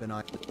 I'll keep an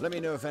eye. Let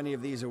me know if any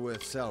of these are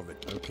worth salvage.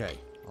 Okay,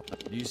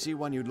 do you see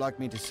one you'd like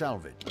me to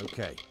salvage?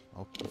 Okay,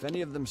 if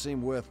any of them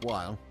seem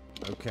worthwhile.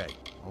 Okay,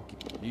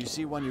 do you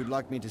see one you'd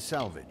like me to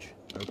salvage?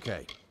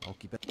 Okay, I'll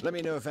keep it. Let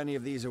me know if any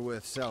of these are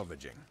worth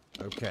salvaging.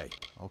 Okay,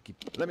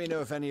 Let me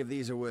know if any of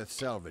these are worth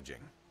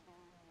salvaging.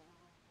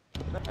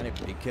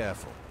 And be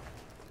careful.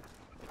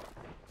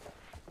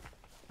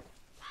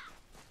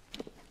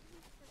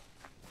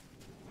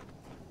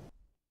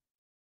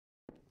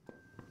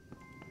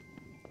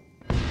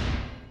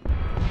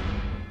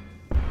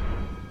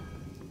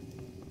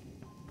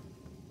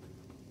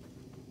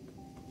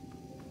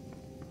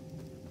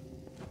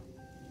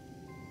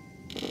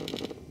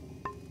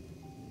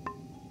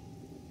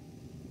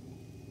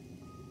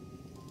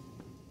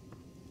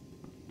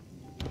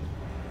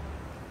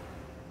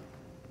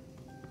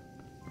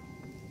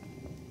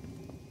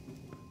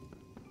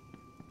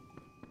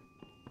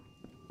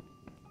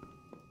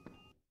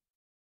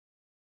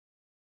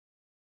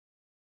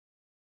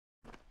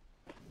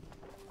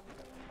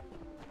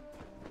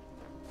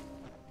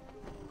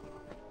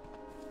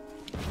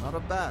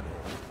 bad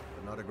haul,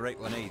 but not a great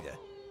one either.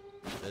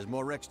 There's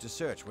more wrecks to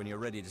search when you're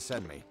ready to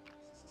send me.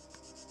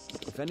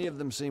 If any of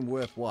them seem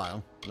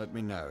worthwhile, let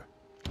me know.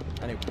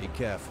 Anyway, be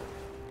careful.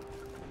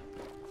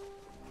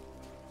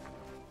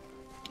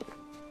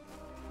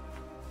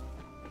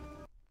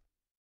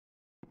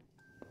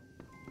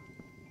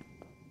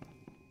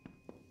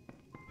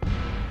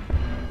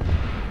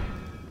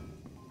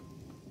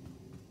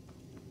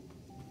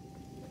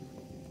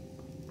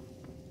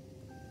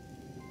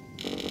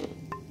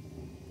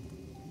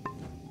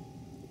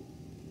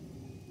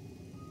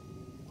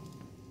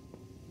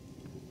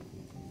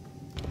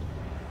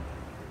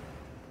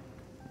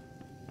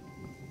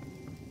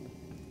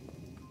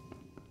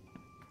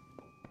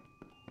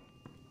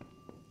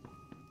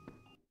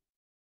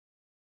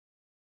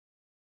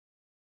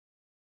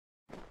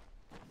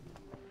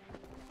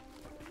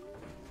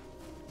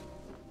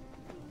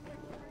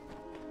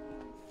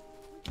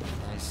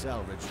 I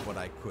salvaged what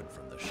I could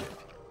from the ship.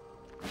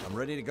 I'm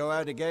ready to go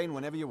out again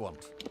whenever you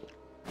want.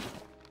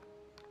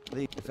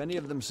 If any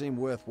of them seem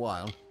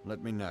worthwhile,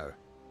 let me know.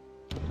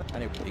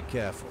 Anyway, be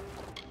careful.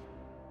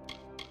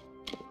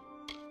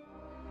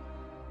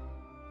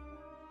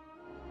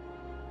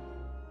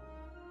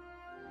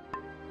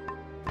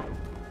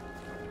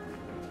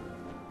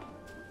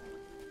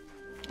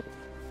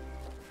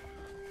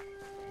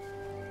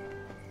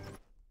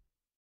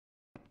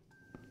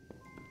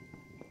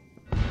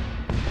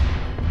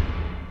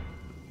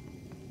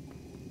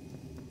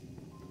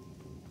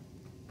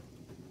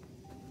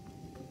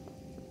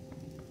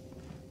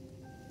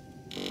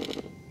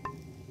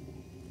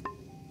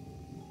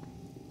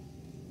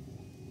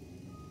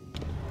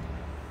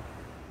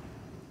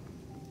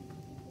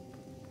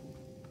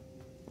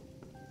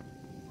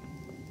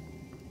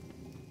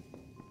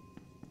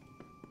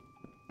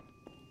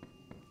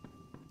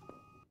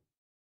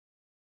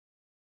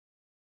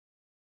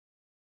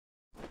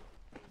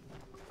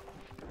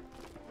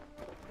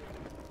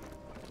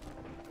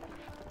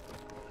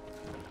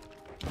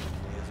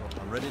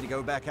 I'm ready to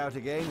go back out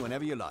again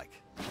whenever you like.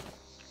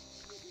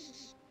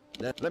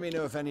 Let me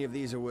know if any of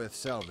these are worth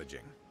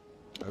salvaging.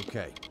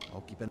 Okay,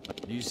 I'll keep an...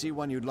 Do you see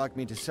one you'd like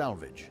me to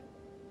salvage?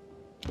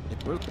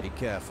 Be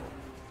careful.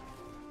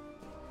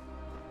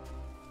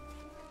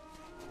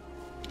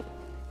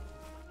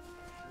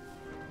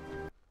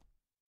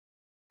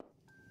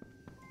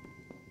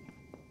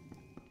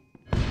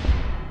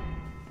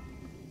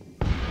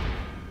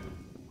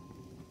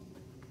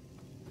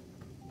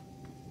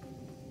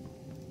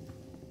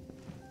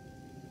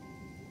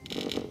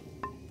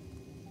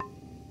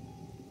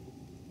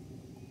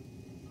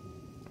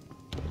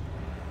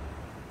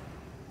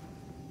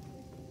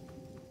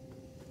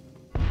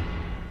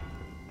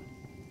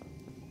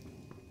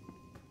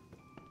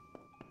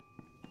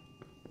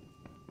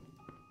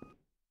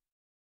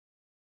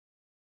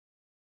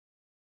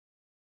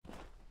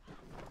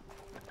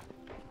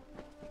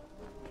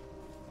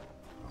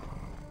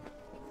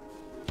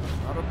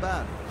 Not a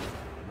bad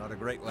one, not a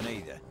great one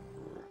either.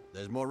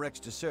 There's more wrecks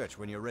to search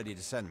when you're ready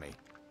to send me.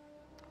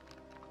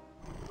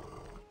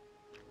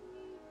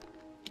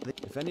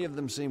 If any of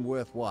them seem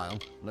worthwhile,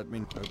 let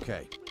me...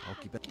 Okay, I'll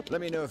keep it...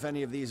 Let me know if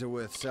any of these are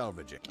worth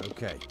salvaging.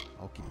 Okay,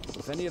 I'll keep...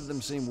 If any of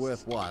them seem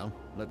worthwhile,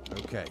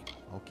 Okay,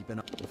 I'll keep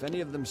an... If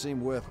any of them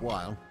seem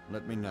worthwhile,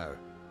 let me know.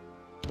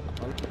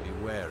 I'll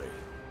be wary.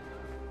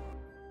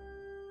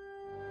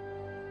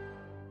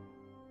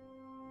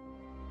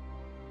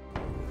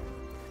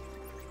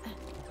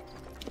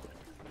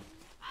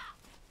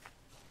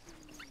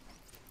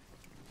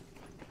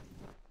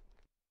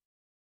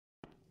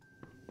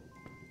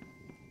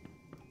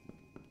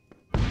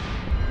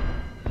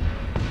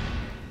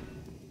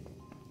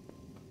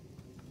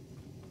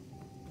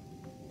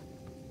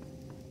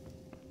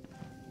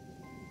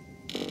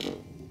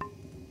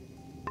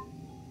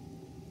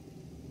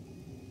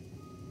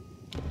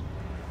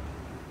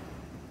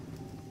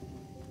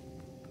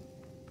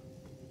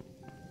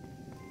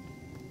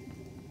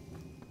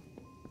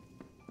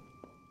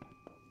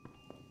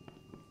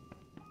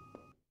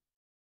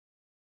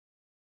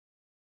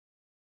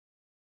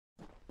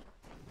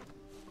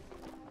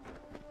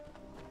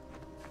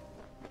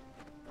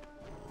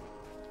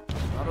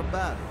 Not a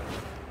bad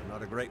one,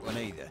 not a great one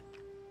either.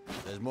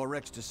 There's more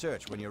wrecks to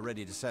search when you're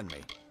ready to send me.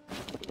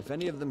 If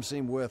any of them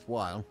seem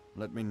worthwhile,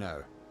 let me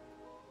know.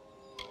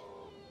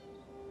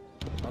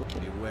 I'll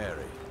be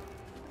wary.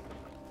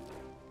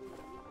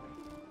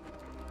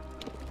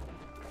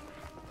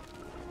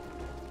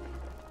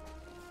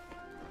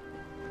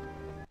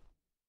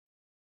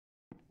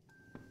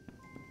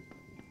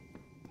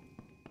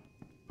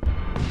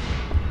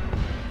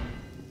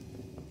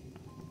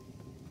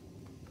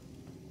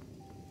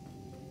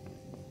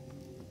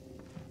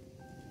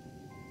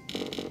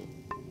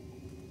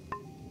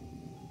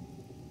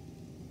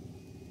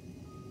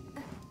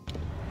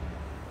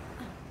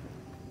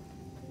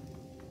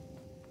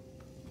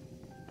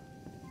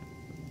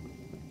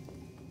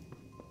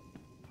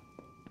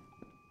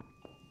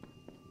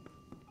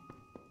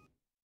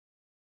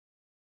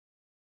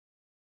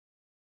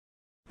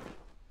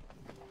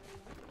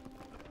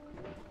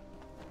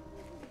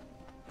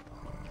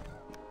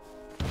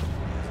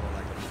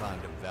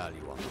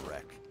 value on the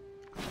wreck.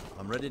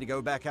 I'm ready to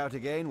go back out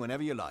again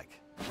whenever you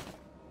like.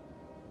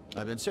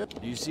 I've been searching.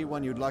 Do you see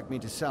one you'd like me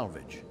to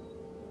salvage?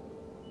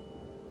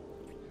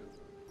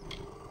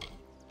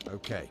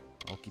 Okay,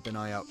 I'll keep an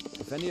eye out.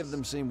 If any of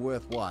them seem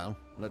worthwhile,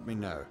 let me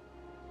know.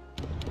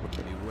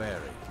 Be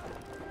wary.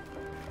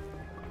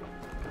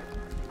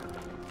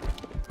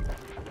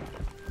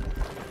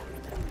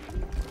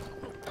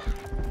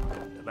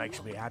 It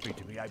makes me happy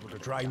to be able to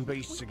train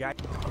beasts again.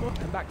 I'll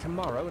come back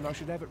tomorrow and I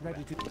should have it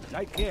ready to...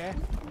 Take care.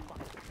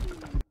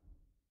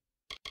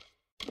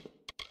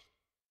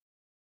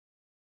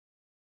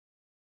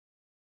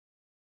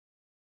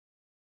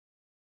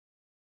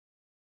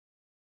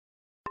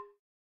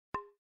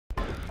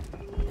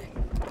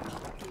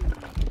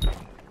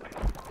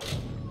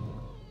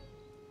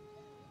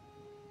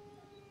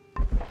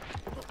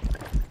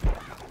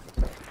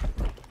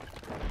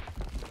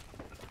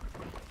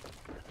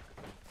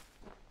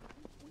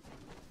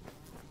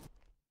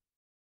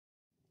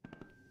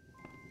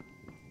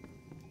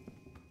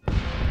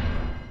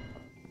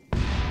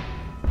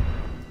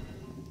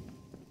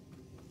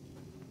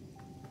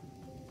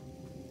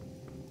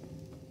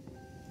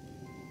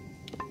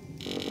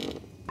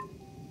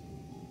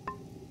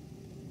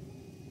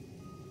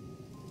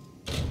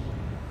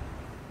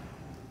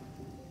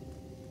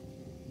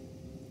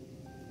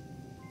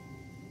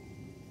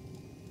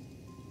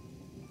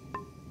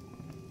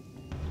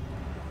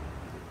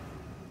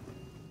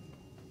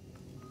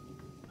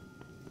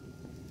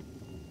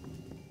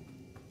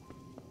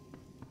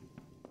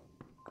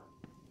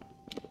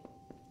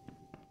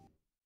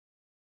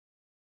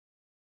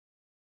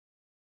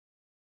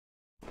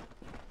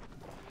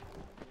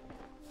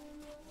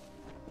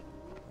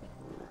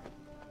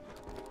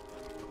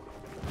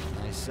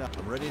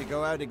 I'm ready to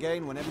go out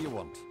again whenever you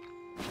want.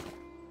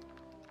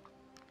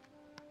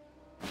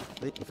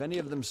 If any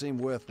of them seem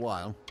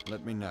worthwhile,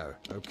 let me know.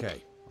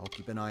 Okay, I'll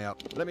keep an eye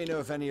out. Let me know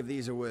if any of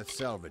these are worth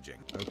salvaging.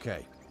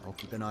 Okay, I'll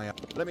keep an eye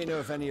out. Let me know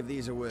if any of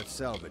these are worth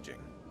salvaging.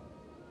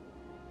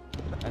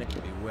 And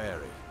be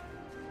wary.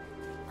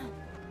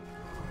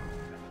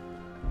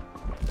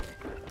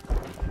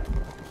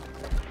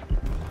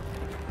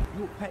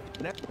 Your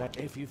pet,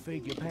 if you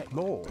feed your pet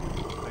more,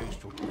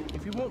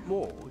 if you want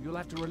more, you'll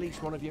have to release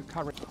one of your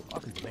current... I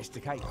can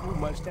domesticate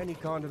almost any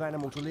kind of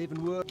animal to live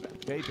and work.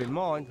 Keep in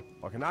mind,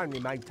 I can only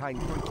maintain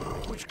 3.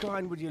 Which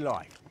kind would you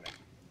like?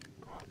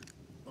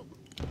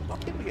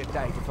 Give me a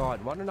day to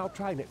find one and I'll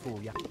train it for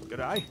you. Good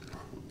day.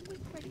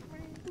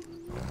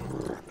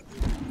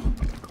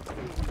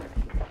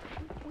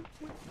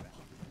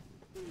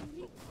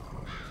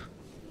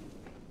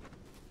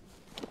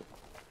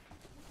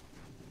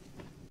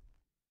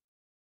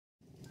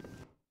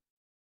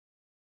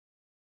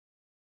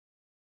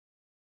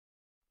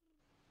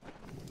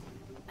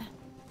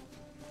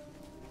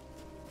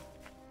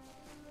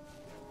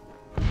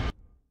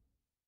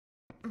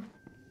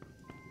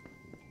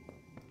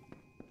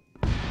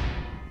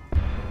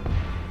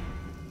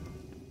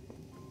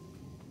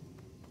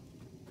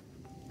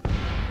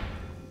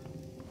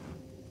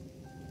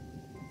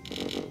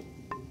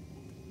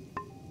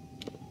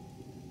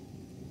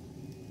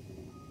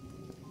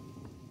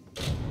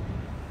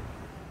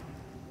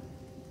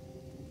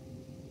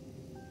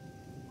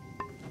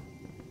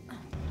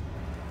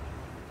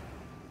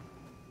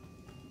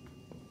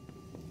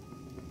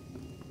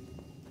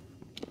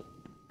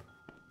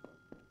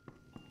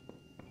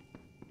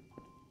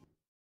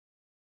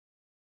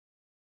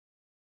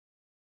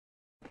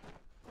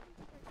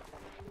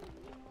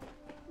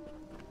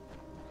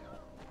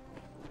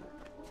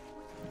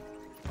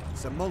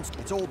 It's a monster.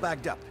 It's all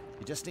bagged up.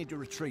 You just need to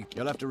retrieve.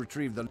 You'll have to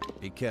retrieve the...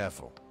 Be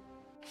careful.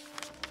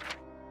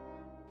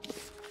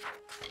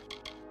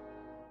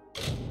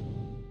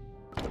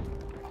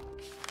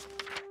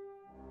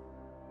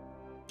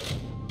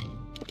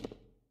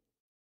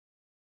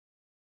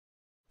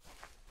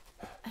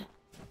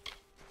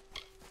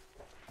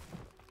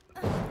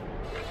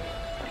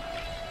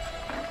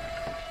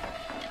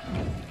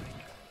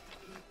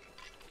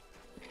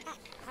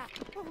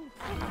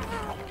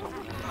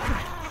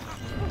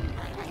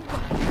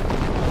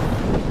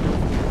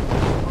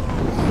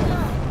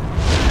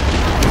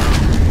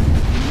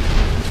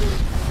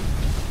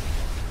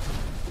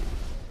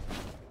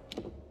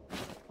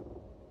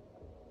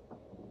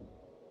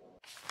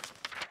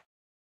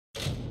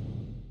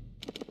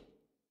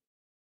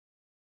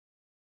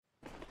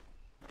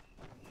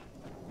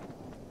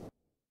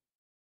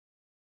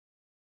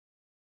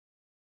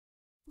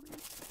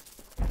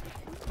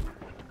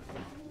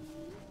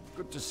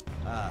 Good to...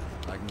 I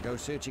can go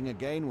searching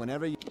again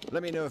whenever you...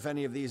 Let me know if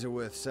any of these are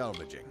worth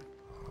salvaging.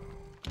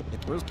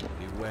 It will...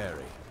 Be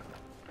wary.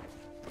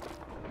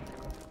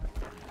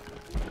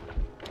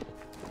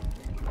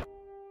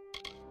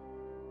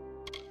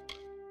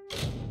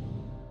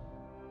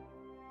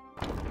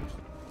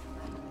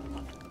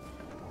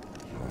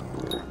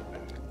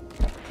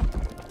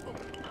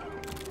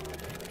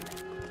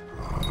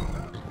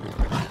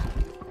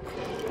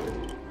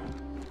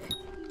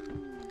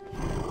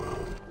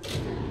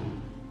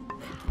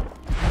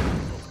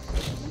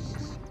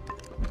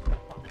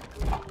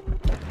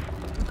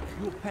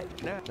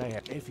 pet now.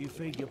 If you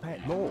feed your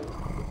pet more,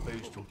 the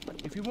boost will...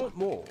 If you want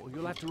more,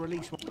 you'll have to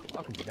release one.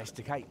 I can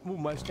domesticate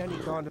almost any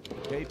kind of...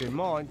 Keep in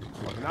mind,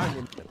 I can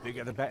only... The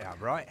bigger the better,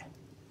 right?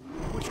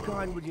 Which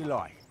kind would you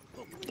like?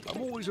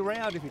 I'm always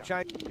around if you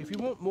change. If you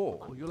want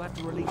more, you'll have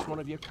to release one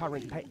of your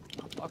current pets.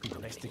 I can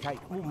domesticate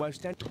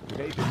almost any...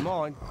 Keep in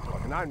mind, I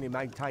can only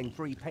maintain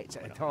 3 pets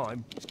at a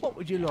time. What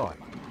would you like?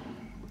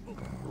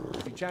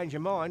 If you change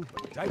your mind,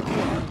 take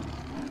care.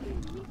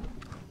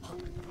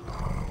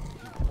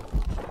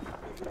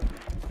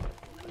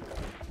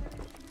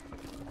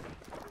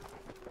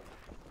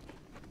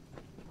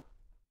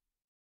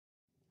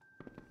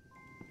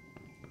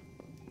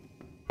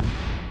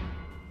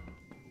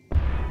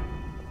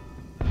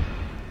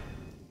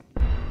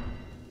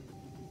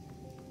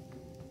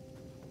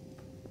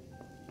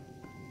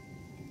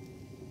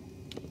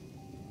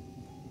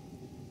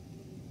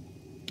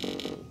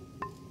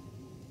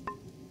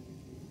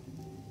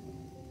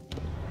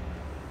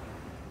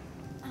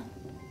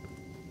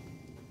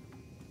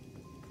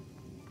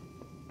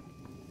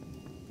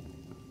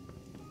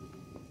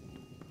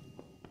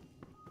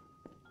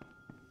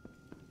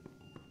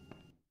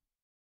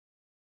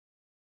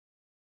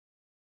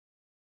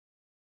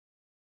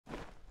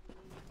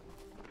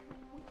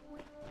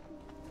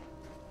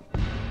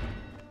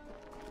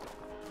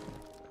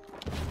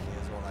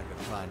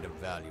 Find of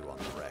value on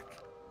the wreck.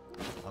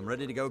 I'm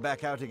ready to go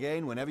back out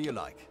again whenever you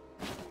like.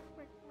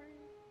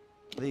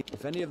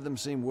 If any of them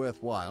seem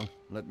worthwhile,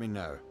 let me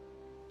know.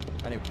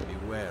 Anyway,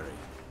 be wary.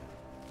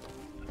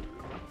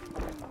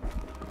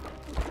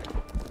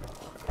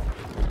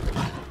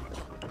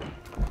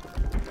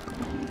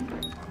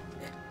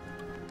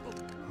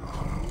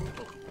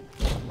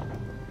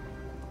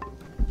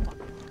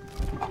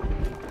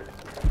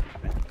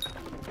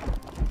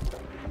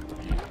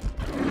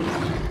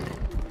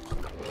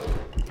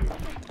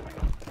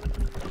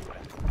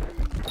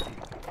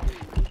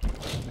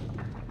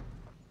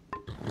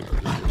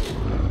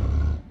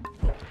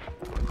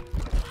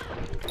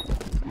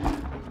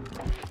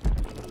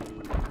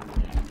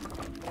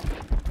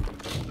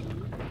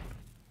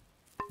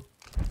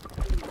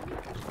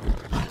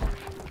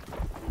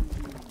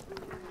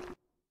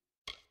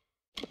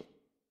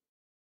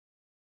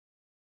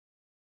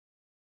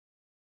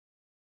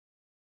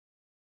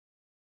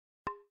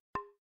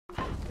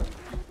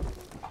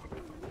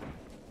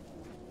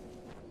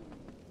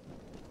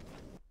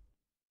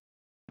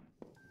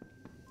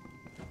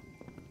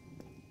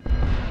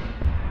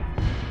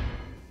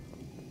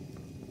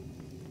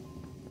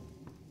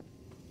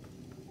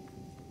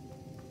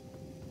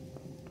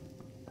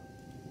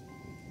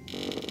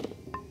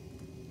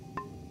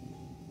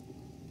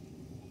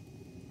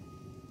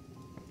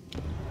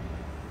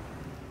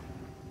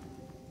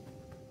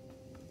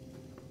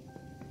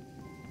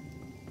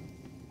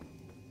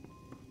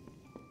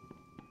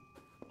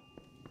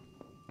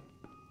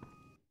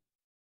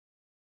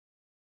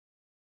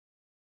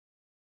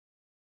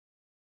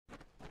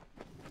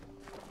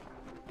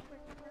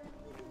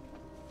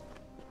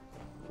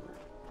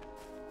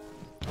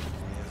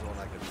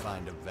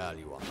 Find of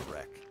value on the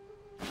wreck.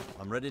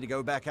 I'm ready to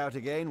go back out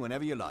again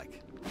whenever you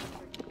like.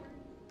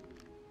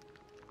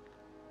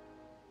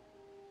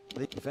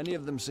 If any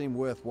of them seem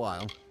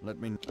worthwhile, let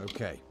me know.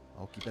 Okay,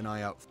 I'll keep an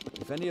eye out.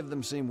 If any of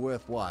them seem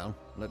worthwhile,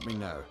 let me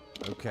know.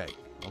 Okay,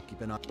 I'll keep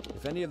an eye.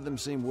 If any of them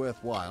seem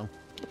worthwhile,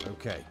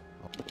 okay.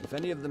 If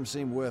any of them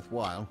seem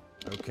worthwhile,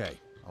 okay.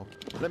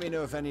 Let me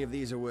know if any of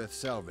these are worth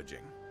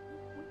salvaging.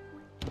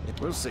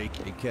 We'll see.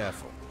 Be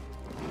careful.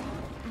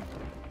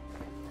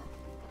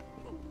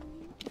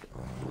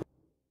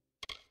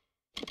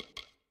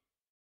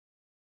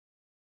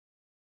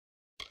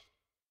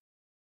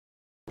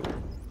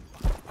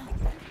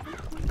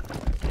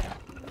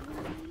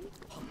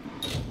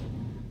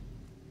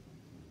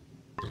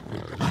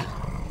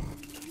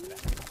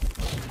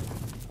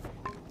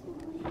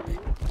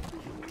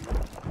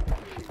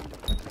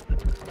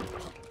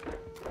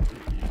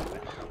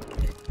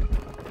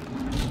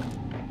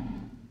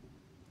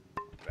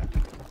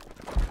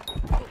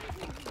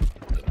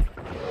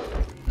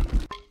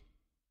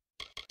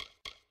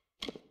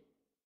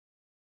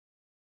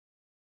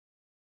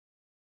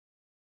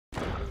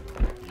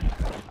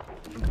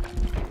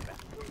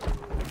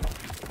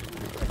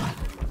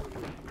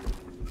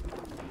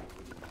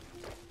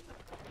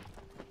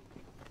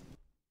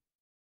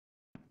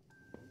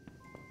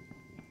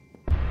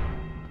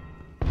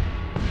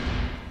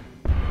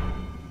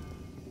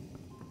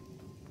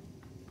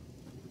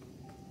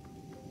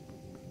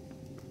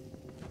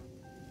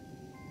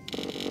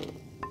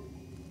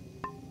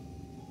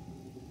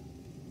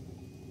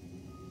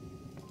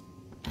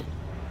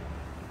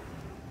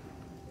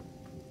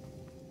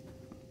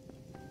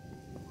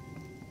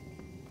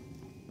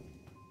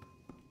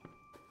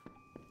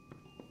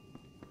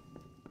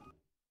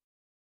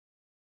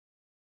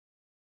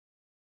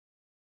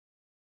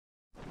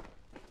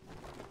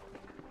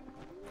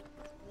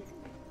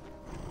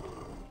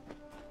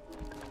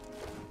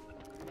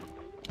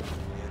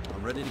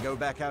 I'm ready to go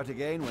back out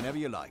again whenever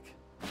you like.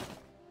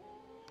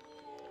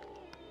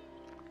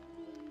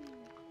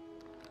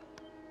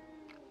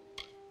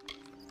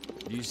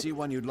 Do you see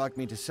one you'd like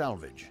me to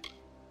salvage?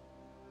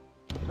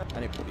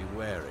 And it be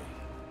wary.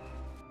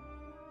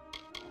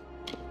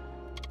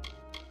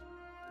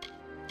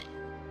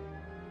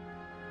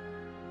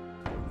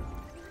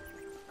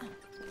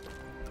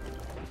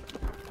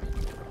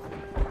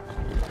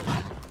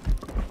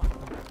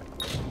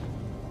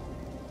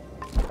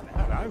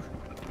 Hello.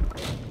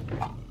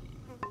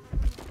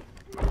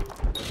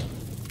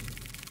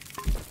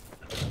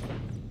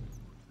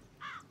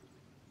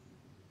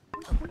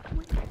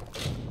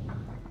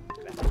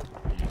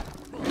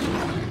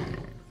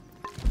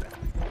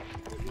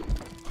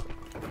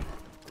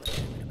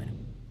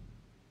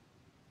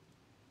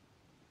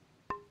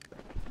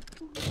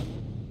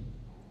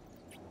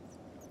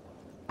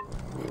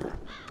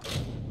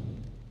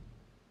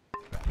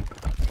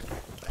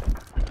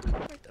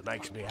 It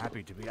makes me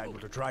happy to be able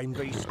to train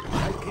beasts.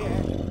 Take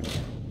care.